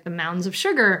of like the mounds of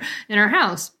sugar in our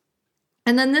house.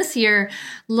 And then this year,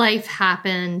 life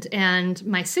happened, and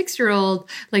my 6-year-old,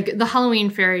 like the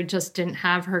Halloween fairy just didn't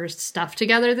have her stuff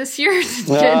together this year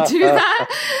to do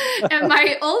that. And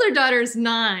my older daughter's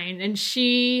 9, and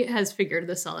she has figured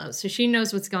this all out, so she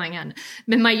knows what's going on.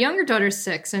 And my younger daughter's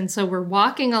 6, and so we're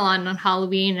walking along on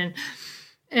Halloween,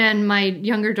 and my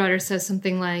younger daughter says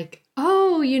something like,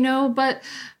 "Oh, but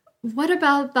what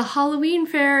about the Halloween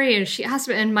fairy?" And she asked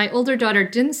me, and my older daughter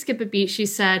didn't skip a beat. She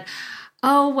said,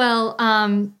 "Oh, well,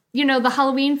 the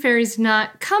Halloween fairy's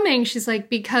not coming." She's like,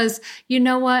 "Because you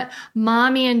know what?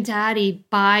 Mommy and Daddy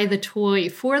buy the toy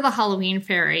for the Halloween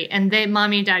fairy, and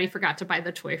Mommy and Daddy forgot to buy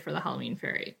the toy for the Halloween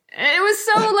fairy." And it was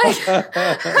so like,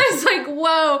 I was like,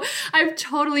 whoa, I've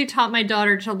totally taught my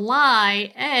daughter to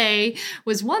lie,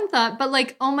 was one thought, but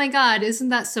like, oh my God, isn't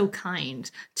that so kind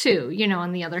too,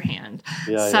 on the other hand.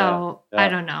 Yeah. I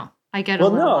don't know. I get a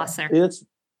little lost there.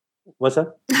 What's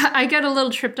that? I get a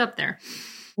little tripped up there.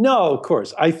 No, of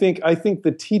course. I think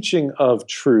the teaching of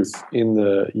truth in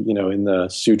the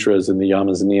sutras and the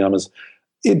yamas and niyamas,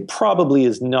 it probably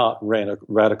is not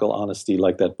radical honesty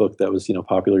like that book that was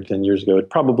popular 10 years ago. It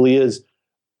probably is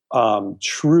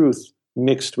truth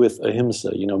mixed with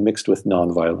ahimsa, mixed with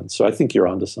nonviolence. So I think you're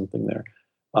onto something there.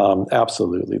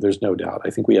 Absolutely, there's no doubt.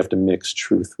 I think we have to mix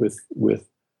truth with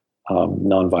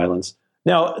nonviolence.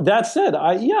 Now that said,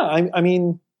 I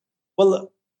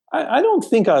don't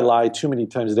think I lie too many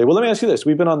times a day. Well, let me ask you this.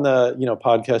 We've been on the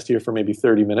podcast here for maybe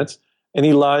 30 minutes.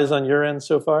 Any lies on your end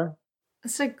so far?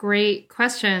 That's a great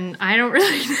question. I don't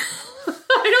really know.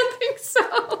 I don't think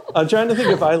so. I'm trying to think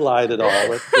if I lied at all.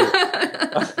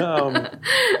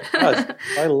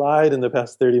 I lied in the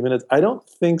past 30 minutes. I don't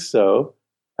think so.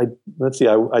 Let's see.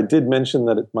 I did mention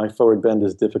that my forward bend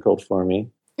is difficult for me.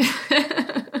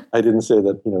 I didn't say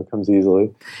that, comes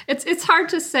easily. It's hard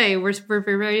to say. We're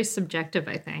very subjective,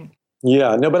 I think.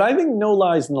 Yeah, no, but I think no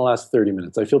lies in the last 30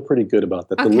 minutes. I feel pretty good about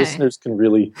that. The listeners can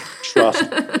really trust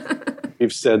what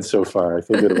we've said so far. I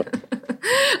feel good about it.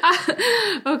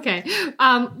 Okay.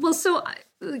 Well, so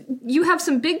you have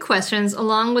some big questions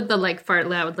along with the like fart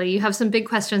loudly. You have some big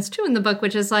questions too in the book,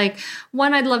 which is like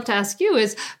one I'd love to ask you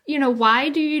is, why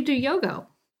do you do yoga?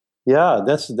 Yeah,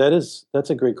 that's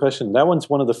a great question. That one's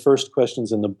one of the first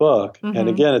questions in the book. Mm-hmm. And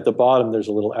again, at the bottom, there's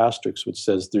a little asterisk which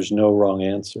says there's no wrong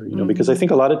answer, because I think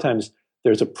a lot of times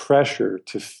there's a pressure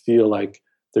to feel like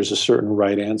there's a certain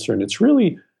right answer. And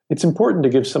it's important to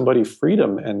give somebody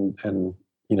freedom and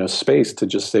space to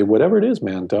just say, whatever it is,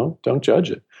 man, don't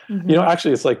judge it. Mm-hmm.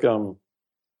 Actually, it's like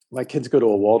my kids go to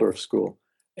a Waldorf school.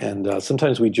 And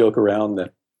sometimes we joke around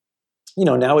that,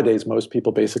 nowadays, most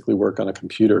people basically work on a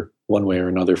computer one way or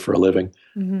another for a living,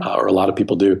 mm-hmm. Or a lot of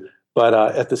people do. But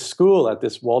at this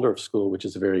Waldorf school, which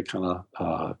is a very kind of,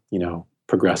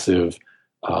 progressive,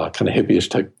 kind of hippie-ish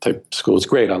type school, it's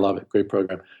great. I love it. Great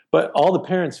program. But all the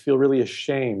parents feel really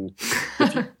ashamed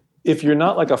if you're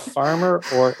not like a farmer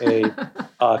or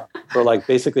or like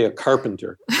basically a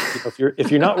carpenter.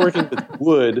 If you're not working with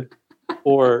wood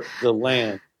or the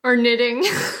land or knitting,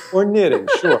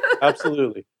 sure,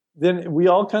 absolutely. Then we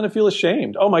all kind of feel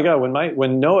ashamed. Oh my God,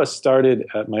 when Noah started,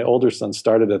 my older son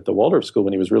started at the Waldorf school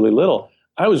when he was really little,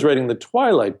 I was writing the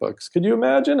Twilight books. Could you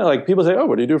imagine? Like people say, oh,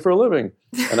 what do you do for a living?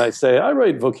 And I say, I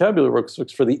write vocabulary books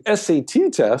for the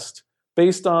SAT test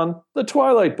based on the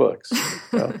Twilight books.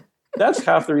 That's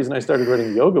half the reason I started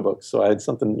writing yoga books. So I had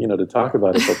something, to talk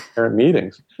about at the parent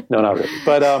meetings. No, not really.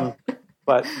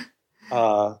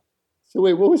 So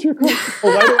wait, what was your question?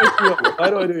 Oh, why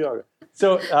do I do yoga?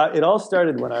 So it all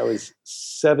started when I was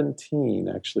 17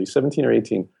 or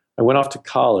 18. I went off to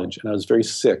college and I was very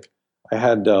sick. I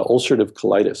had ulcerative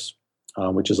colitis,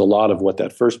 which is a lot of what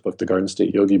that first book, the Garden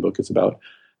State Yogi book, is about.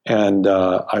 And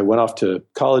I went off to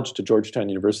college, to Georgetown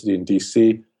University in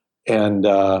DC. And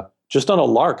just on a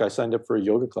lark, I signed up for a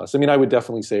yoga class. I mean, I would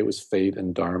definitely say it was fate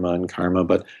and dharma and karma.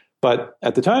 But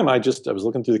at the time, I was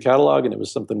looking through the catalog and it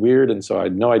was something weird. And so I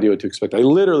had no idea what to expect. I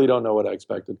literally don't know what I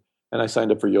expected. And I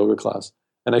signed up for yoga class.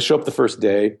 And I show up the first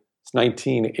day. It's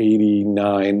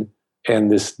 1989.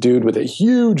 And this dude with a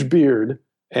huge beard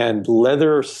and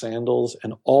leather sandals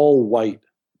and all white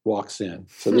walks in.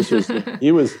 So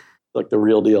he was like the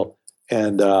real deal.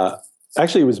 And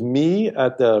actually, it was me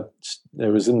it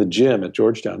was in the gym at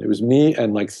Georgetown. It was me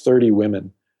and like 30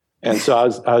 women. And so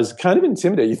I was kind of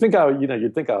intimidated. You'd think I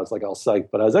was like all psyched,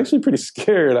 but I was actually pretty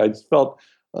scared. I just felt,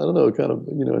 I don't know, kind of,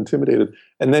 intimidated.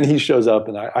 And then he shows up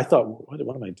and I thought, what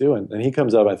am I doing? And he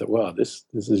comes up, I thought, wow, this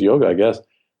is yoga, I guess.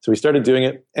 So we started doing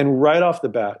it. And right off the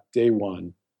bat, day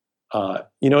one, and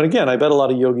again, I bet a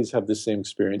lot of yogis have this same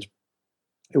experience.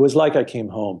 It was like I came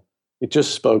home. It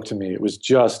just spoke to me. It was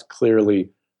just clearly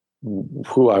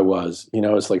who I was.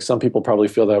 It's like some people probably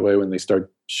feel that way when they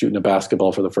start shooting a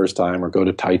basketball for the first time or go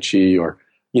to Tai Chi or,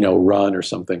 run or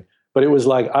something. But it was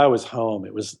like I was home.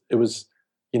 It was,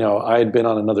 I had been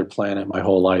on another planet my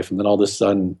whole life. And then all of a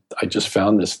sudden I just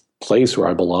found this place where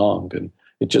I belonged. And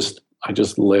I just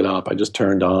lit up. I just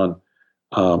turned on.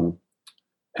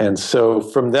 And so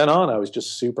from then on, I was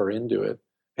just super into it.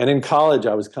 And in college,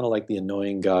 I was kind of like the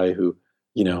annoying guy who,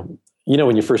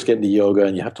 when you first get into yoga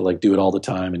and you have to like do it all the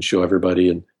time and show everybody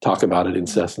and talk about it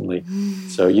incessantly.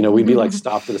 So, we'd be like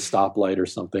stopped at a stoplight or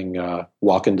something,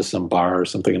 walk into some bar or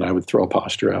something, and I would throw a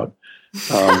posture out.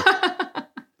 But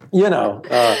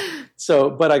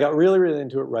I got really, really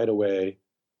into it right away.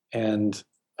 And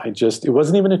it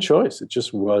wasn't even a choice. It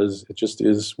just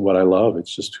is what I love.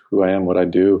 It's just who I am, what I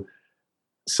do.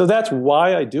 So that's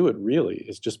why I do it really.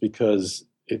 It's just because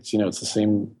it's the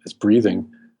same as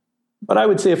breathing. But I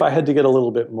would say if I had to get a little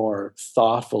bit more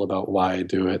thoughtful about why I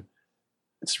do it,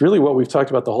 it's really what we've talked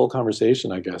about the whole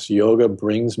conversation, I guess. Yoga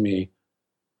brings me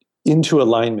into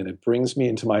alignment. It brings me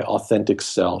into my authentic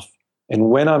self.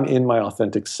 And when I'm in my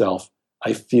authentic self,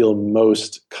 I feel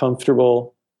most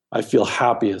comfortable, I feel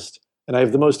happiest, and I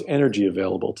have the most energy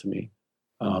available to me.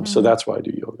 So that's why I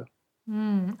do yoga.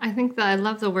 I think that I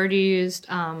love the word you used,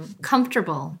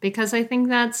 comfortable, because I think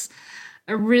that's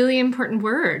a really important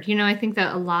word. I think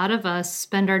that a lot of us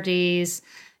spend our days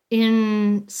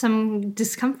in some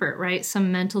discomfort, right? Some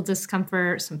mental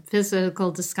discomfort, some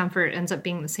physical discomfort ends up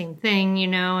being the same thing,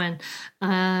 and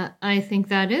I think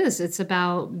it's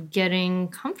about getting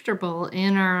comfortable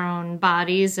in our own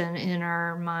bodies and in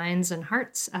our minds and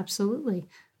hearts. Absolutely.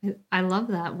 I love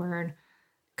that word,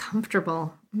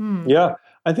 comfortable. Yeah,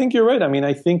 I think you're right. I mean,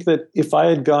 I think that if I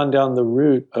had gone down the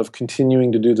route of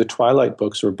continuing to do the Twilight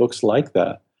books or books like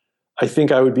that, I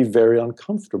think I would be very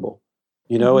uncomfortable.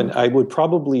 and I would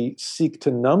probably seek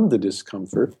to numb the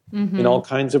discomfort in all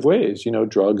kinds of ways,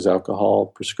 drugs, alcohol,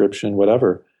 prescription,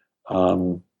 whatever.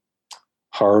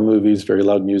 Horror movies, very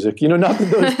loud music, not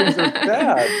that those things are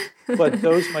bad, but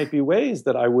those might be ways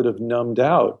that I would have numbed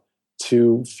out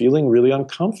to feeling really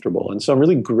uncomfortable. And so I'm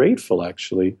really grateful,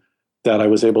 actually, that I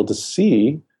was able to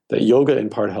see that yoga in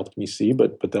part helped me see,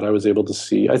 but that I was able to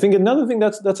see. I think another thing,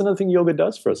 that's another thing yoga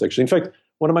does for us, actually. In fact,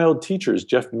 one of my old teachers,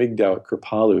 Jeff Migdow at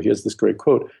Kripalu, he has this great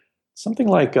quote, something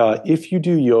like, if you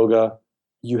do yoga,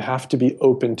 you have to be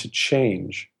open to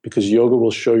change because yoga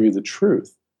will show you the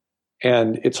truth.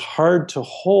 And it's hard to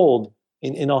hold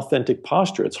in inauthentic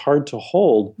posture. It's hard to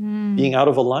hold being out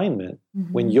of alignment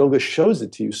when yoga shows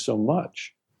it to you so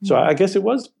much. So I guess it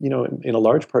was, in a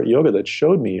large part yoga that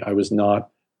showed me I was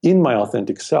not in my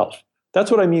authentic self.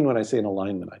 That's what I mean when I say an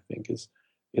alignment, I think,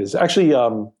 is actually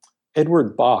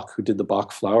Edward Bach, who did the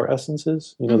Bach flower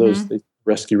essences, those the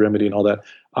Rescue Remedy and all that.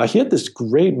 He had this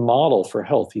great model for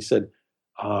health. He said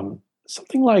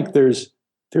something like there's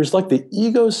like the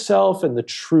ego self and the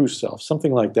true self,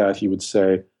 something like that, he would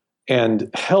say. And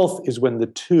health is when the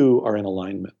two are in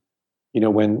alignment.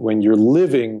 When you're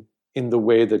living in the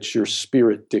way that your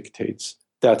spirit dictates,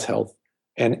 that's health.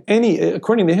 And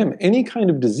according to him, any kind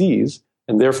of disease,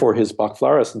 and therefore his Bach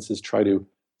flower essences try to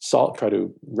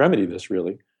remedy this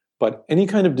really, but any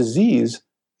kind of disease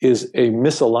is a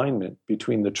misalignment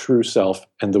between the true self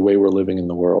and the way we're living in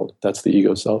the world. That's the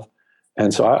ego self.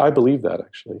 And so I believe that,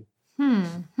 actually.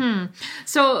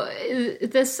 So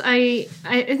this, I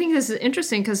think this is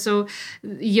interesting because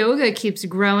yoga keeps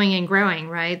growing and growing,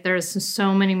 right? There's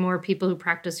so many more people who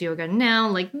practice yoga now,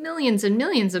 like millions and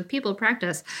millions of people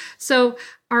practice. So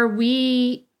are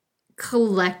we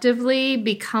collectively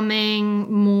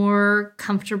becoming more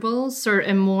comfortable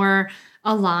and more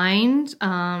aligned,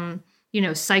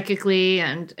 psychically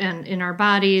and in our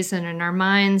bodies and in our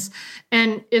minds?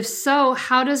 And if so,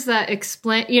 how does that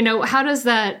explain, how does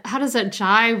that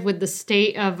jive with the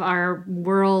state of our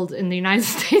world in the United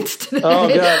States today? Oh,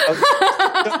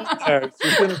 God.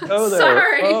 She's going to go there.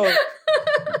 Sorry.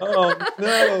 Oh,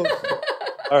 no.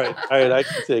 All right. I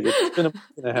can take it. It's been a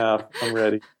month and a half. I'm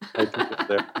ready. I can get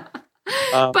there.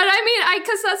 But I mean,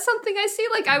 because that's something I see,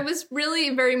 I was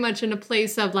really very much in a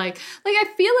place of I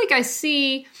feel like I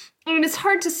see, I mean, it's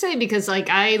hard to say because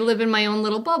I live in my own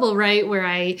little bubble, right? Where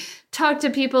I talk to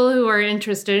people who are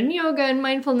interested in yoga and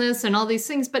mindfulness and all these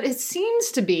things, but it seems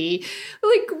to be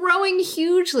growing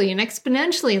hugely and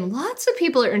exponentially. And lots of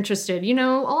people are interested,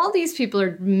 all these people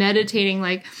are meditating,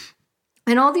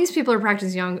 and all these people are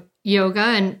practicing yoga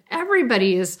and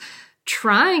everybody is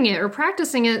trying it or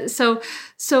practicing it. So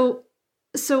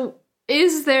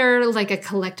is there a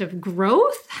collective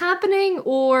growth happening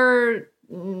or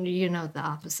the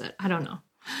opposite? I don't know.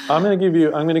 I'm going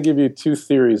to give you two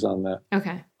theories on that.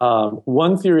 Okay.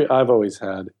 One theory I've always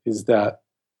had is that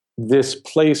this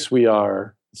place we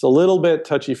are, it's a little bit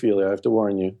touchy-feely, I have to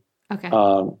warn you. Okay.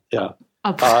 Yeah.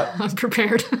 I'm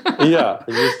prepared. Yeah.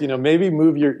 Just, maybe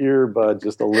move your earbud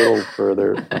just a little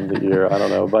further from the ear. I don't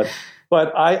know. But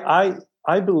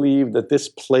I believe that this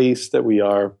place that we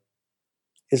are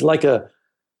is like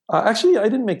actually, I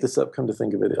didn't make this up, come to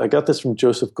think of it. I got this from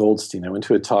Joseph Goldstein. I went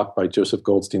to a talk by Joseph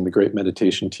Goldstein, the great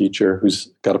meditation teacher, who's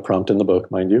got a prompt in the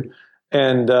book, mind you.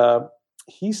 And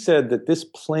he said that this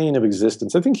plane of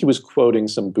existence, I think he was quoting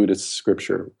some Buddhist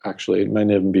scripture, actually. It might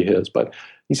even be his. But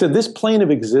he said this plane of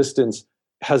existence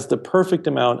has the perfect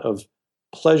amount of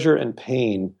pleasure and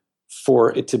pain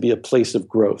for it to be a place of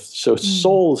growth. So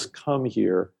souls come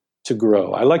here to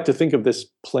grow. I like to think of this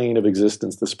plane of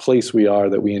existence, this place we are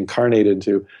that we incarnate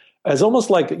into, as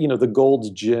almost like the Gold's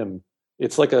Gym.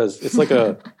 It's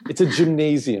a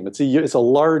gymnasium. It's a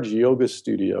large yoga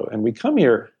studio, and we come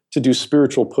here to do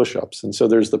spiritual push-ups. And so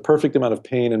there's the perfect amount of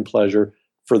pain and pleasure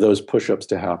for those push-ups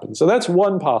to happen. So that's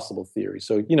one possible theory.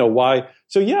 So why?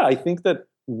 So yeah, I think that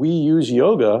we use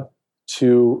yoga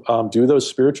to do those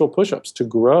spiritual push-ups, to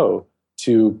grow,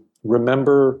 to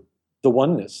remember the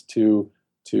oneness, to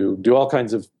do all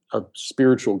kinds of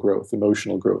spiritual growth,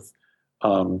 emotional growth.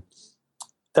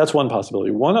 That's one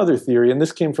possibility. One other theory, and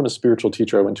this came from a spiritual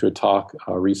teacher. I went to a talk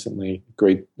recently,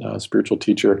 great spiritual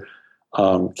teacher.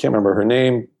 Can't remember her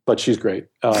name, but she's great.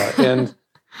 And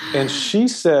she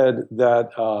said that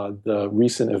the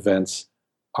recent events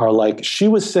are she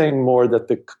was saying more that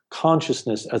the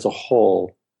consciousness as a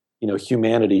whole,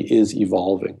 humanity is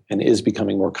evolving and is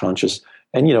becoming more conscious.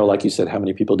 And, like you said, how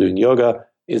many people doing yoga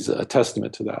is a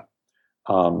testament to that.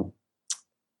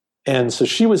 And so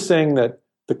she was saying that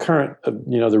the current,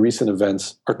 the recent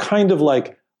events are kind of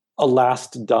like a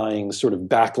last dying sort of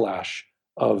backlash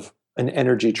of an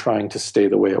energy trying to stay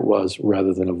the way it was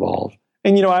rather than evolve.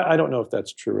 And, I don't know if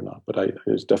that's true or not, but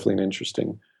it's definitely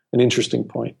an interesting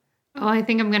point. Oh, I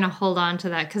think I'm going to hold on to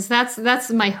that because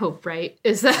that's my hope, right?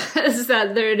 Is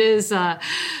that there it is a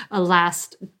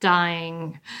last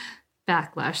dying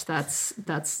backlash.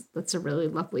 That's a really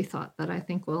lovely thought that I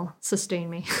think will sustain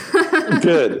me.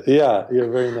 Good. Yeah.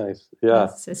 Very nice. Yeah.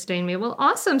 Sustain me. Well,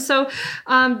 awesome. So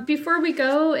before we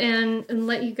go and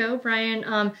let you go,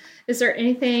 Brian, is there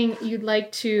anything you'd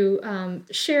like to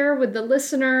share with the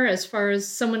listener as far as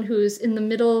someone who's in the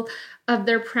middle of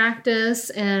their practice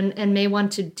and may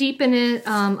want to deepen it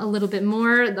a little bit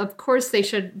more? Of course, they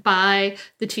should buy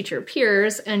The Teacher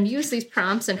Appears and use these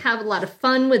prompts and have a lot of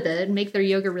fun with it and make their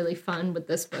yoga really fun with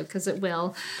this book, because it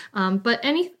will. But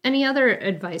any other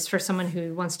advice for someone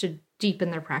who wants to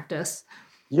deepen their practice?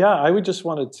 Yeah, I would just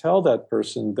want to tell that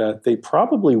person that they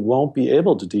probably won't be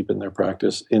able to deepen their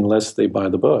practice unless they buy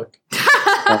the book.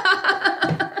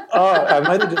 I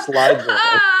might have just lied there.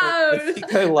 I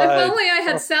think I lied. If only I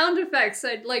had sound effects,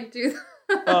 I'd like to.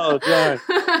 Oh, darn.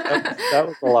 That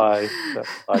was a lie.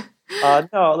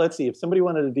 No, let's see. If somebody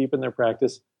wanted to deepen their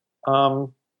practice,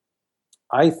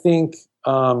 I think,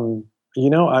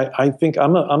 I think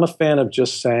I'm a fan of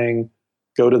just saying,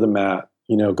 go to the mat,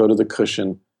 go to the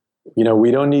cushion.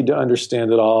 We don't need to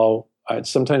understand it all.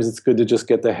 Sometimes it's good to just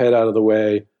get the head out of the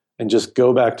way and just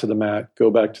go back to the mat,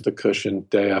 go back to the cushion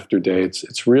day after day.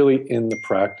 It's really in the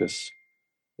practice.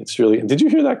 It's really. Did you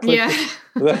hear that click? Yeah.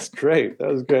 That's great. That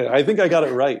was great. I think I got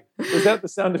it right. Was that the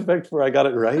sound effect where I got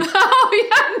it right? Oh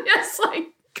yeah, yes.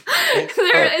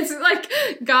 It's like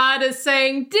God is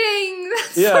saying, "Ding!"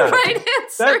 That's the right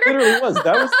answer. That literally was.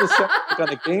 That was the sound on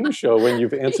a game show when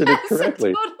you've answered it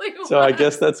correctly. It totally was. So I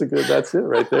guess that's it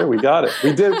right there. We got it.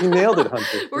 We nailed it,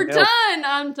 Hunter. We're done.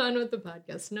 I'm done with the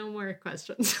podcast. No more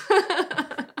questions.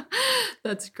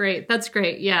 That's great.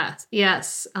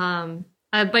 Yes.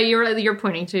 But you're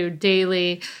pointing to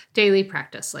daily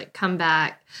practice. Like come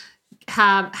back,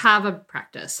 have a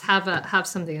practice, have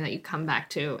something that you come back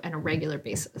to on a regular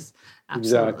basis.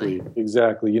 Absolutely.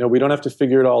 Exactly. We don't have to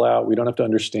figure it all out. We don't have to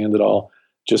understand it all.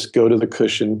 Just go to the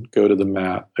cushion, go to the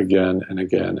mat again and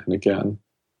again and again.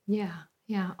 Yeah.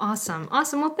 Awesome.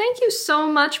 Well, thank you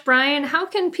so much, Brian. How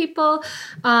can people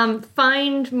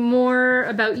find more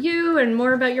about you and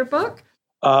more about your book?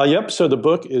 Yep. So the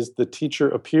book is The Teacher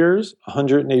Appears,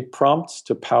 108 Prompts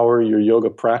to Power Your Yoga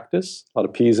Practice. A lot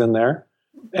of P's in there.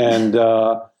 And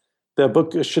the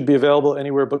book should be available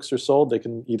anywhere books are sold. They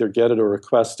can either get it or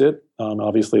request it.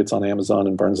 Obviously, it's on Amazon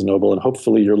and Barnes & Noble and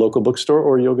hopefully your local bookstore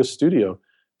or yoga studio.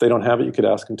 If they don't have it, you could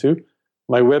ask them to.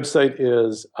 My website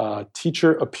is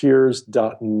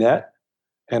teacherappears.net.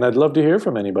 And I'd love to hear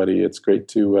from anybody. It's great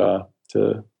to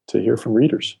hear from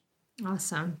readers.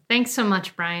 Awesome. Thanks so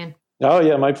much, Brian. Oh,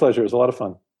 yeah, my pleasure. It was a lot of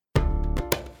fun.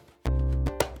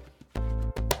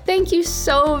 Thank you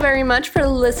so very much for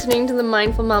listening to the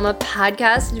Mindful Mama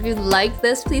podcast. If you like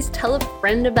this, please tell a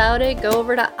friend about it. Go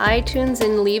over to iTunes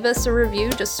and leave us a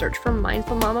review. Just search for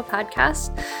Mindful Mama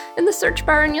podcast in the search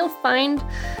bar and you'll find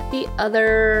the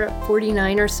other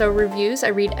 49 or so reviews. I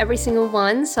read every single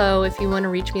one. So if you want to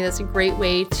reach me, that's a great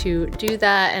way to do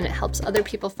that. And it helps other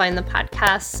people find the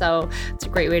podcast. So it's a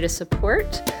great way to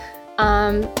support.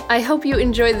 I hope you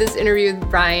enjoyed this interview with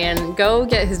Brian. Go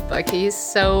get his book. He's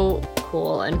so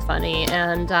cool and funny.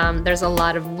 And there's a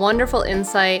lot of wonderful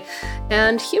insight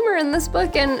and humor in this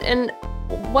book. And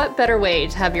what better way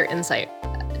to have your insight,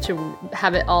 to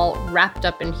have it all wrapped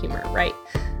up in humor, right?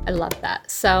 I love that.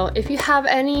 So if you have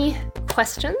any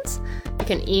questions, you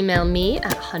can email me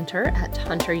at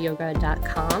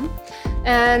hunter@hunteryoga.com.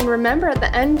 And remember, at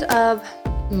the end of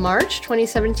March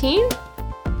 2017,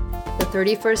 the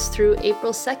 31st through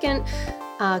April 2nd,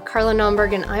 Carla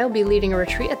Naumburg and I will be leading a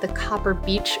retreat at the Copper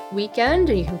Beach weekend.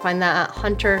 And you can find that at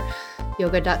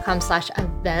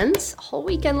hunteryoga.com/events. A whole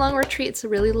weekend long retreat. It's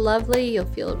really lovely. You'll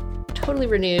feel totally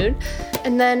renewed.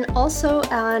 And then also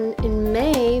in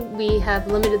May, we have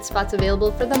limited spots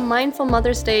available for the Mindful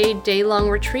Mother's Day day-long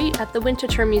retreat at the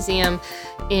Winterthur Museum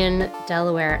in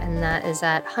Delaware. And that is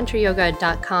at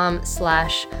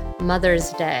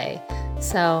hunteryoga.com/Mother's Day.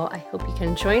 So I hope you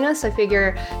can join us. I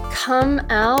figure come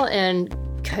out and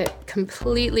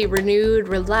completely renewed,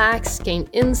 relax, gain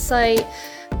insight,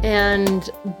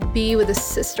 and be with a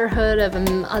sisterhood of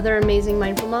other amazing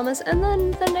mindful mamas. And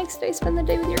then the next day, spend the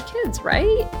day with your kids,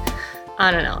 right? I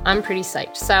don't know. I'm pretty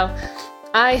psyched. So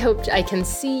I hope I can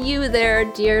see you there,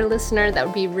 dear listener. That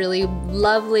would be really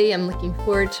lovely. I'm looking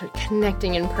forward to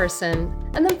connecting in person.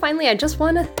 And then finally, I just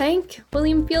want to thank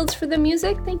William Fields for the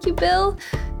music. Thank you, Bill.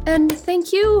 And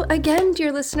thank you again,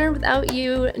 dear listener. Without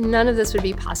you, none of this would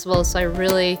be possible. So I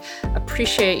really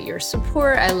appreciate your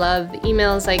support. I love the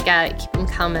emails I get. Keep them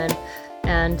coming.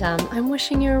 And I'm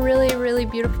wishing you a really, really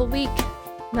beautiful week.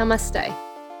 Namaste.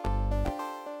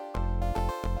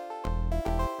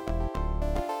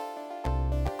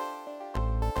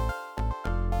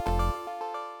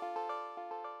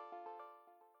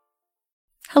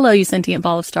 Hello, you sentient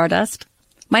ball of stardust.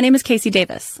 My name is Casey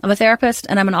Davis. I'm a therapist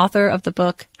and I'm an author of the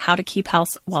book, How to Keep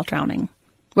House While Drowning,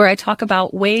 where I talk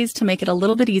about ways to make it a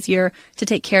little bit easier to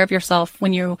take care of yourself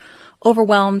when you're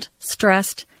overwhelmed,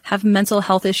 stressed, have mental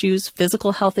health issues,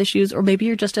 physical health issues, or maybe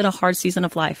you're just in a hard season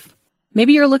of life.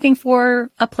 Maybe you're looking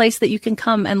for a place that you can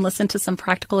come and listen to some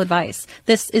practical advice.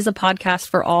 This is a podcast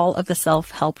for all of the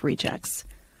self-help rejects.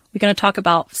 We're going to talk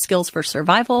about skills for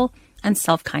survival and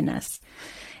self-kindness.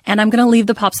 And I'm going to leave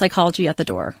the pop psychology at the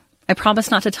door. I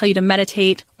promise not to tell you to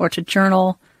meditate or to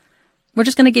journal. We're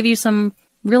just going to give you some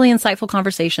really insightful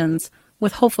conversations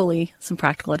with hopefully some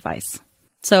practical advice.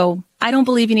 So I don't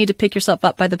believe you need to pick yourself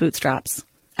up by the bootstraps.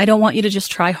 I don't want you to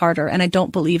just try harder, and I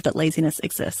don't believe that laziness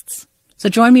exists. So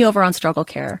join me over on Struggle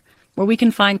Care, where we can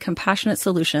find compassionate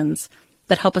solutions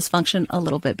that help us function a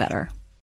little bit better.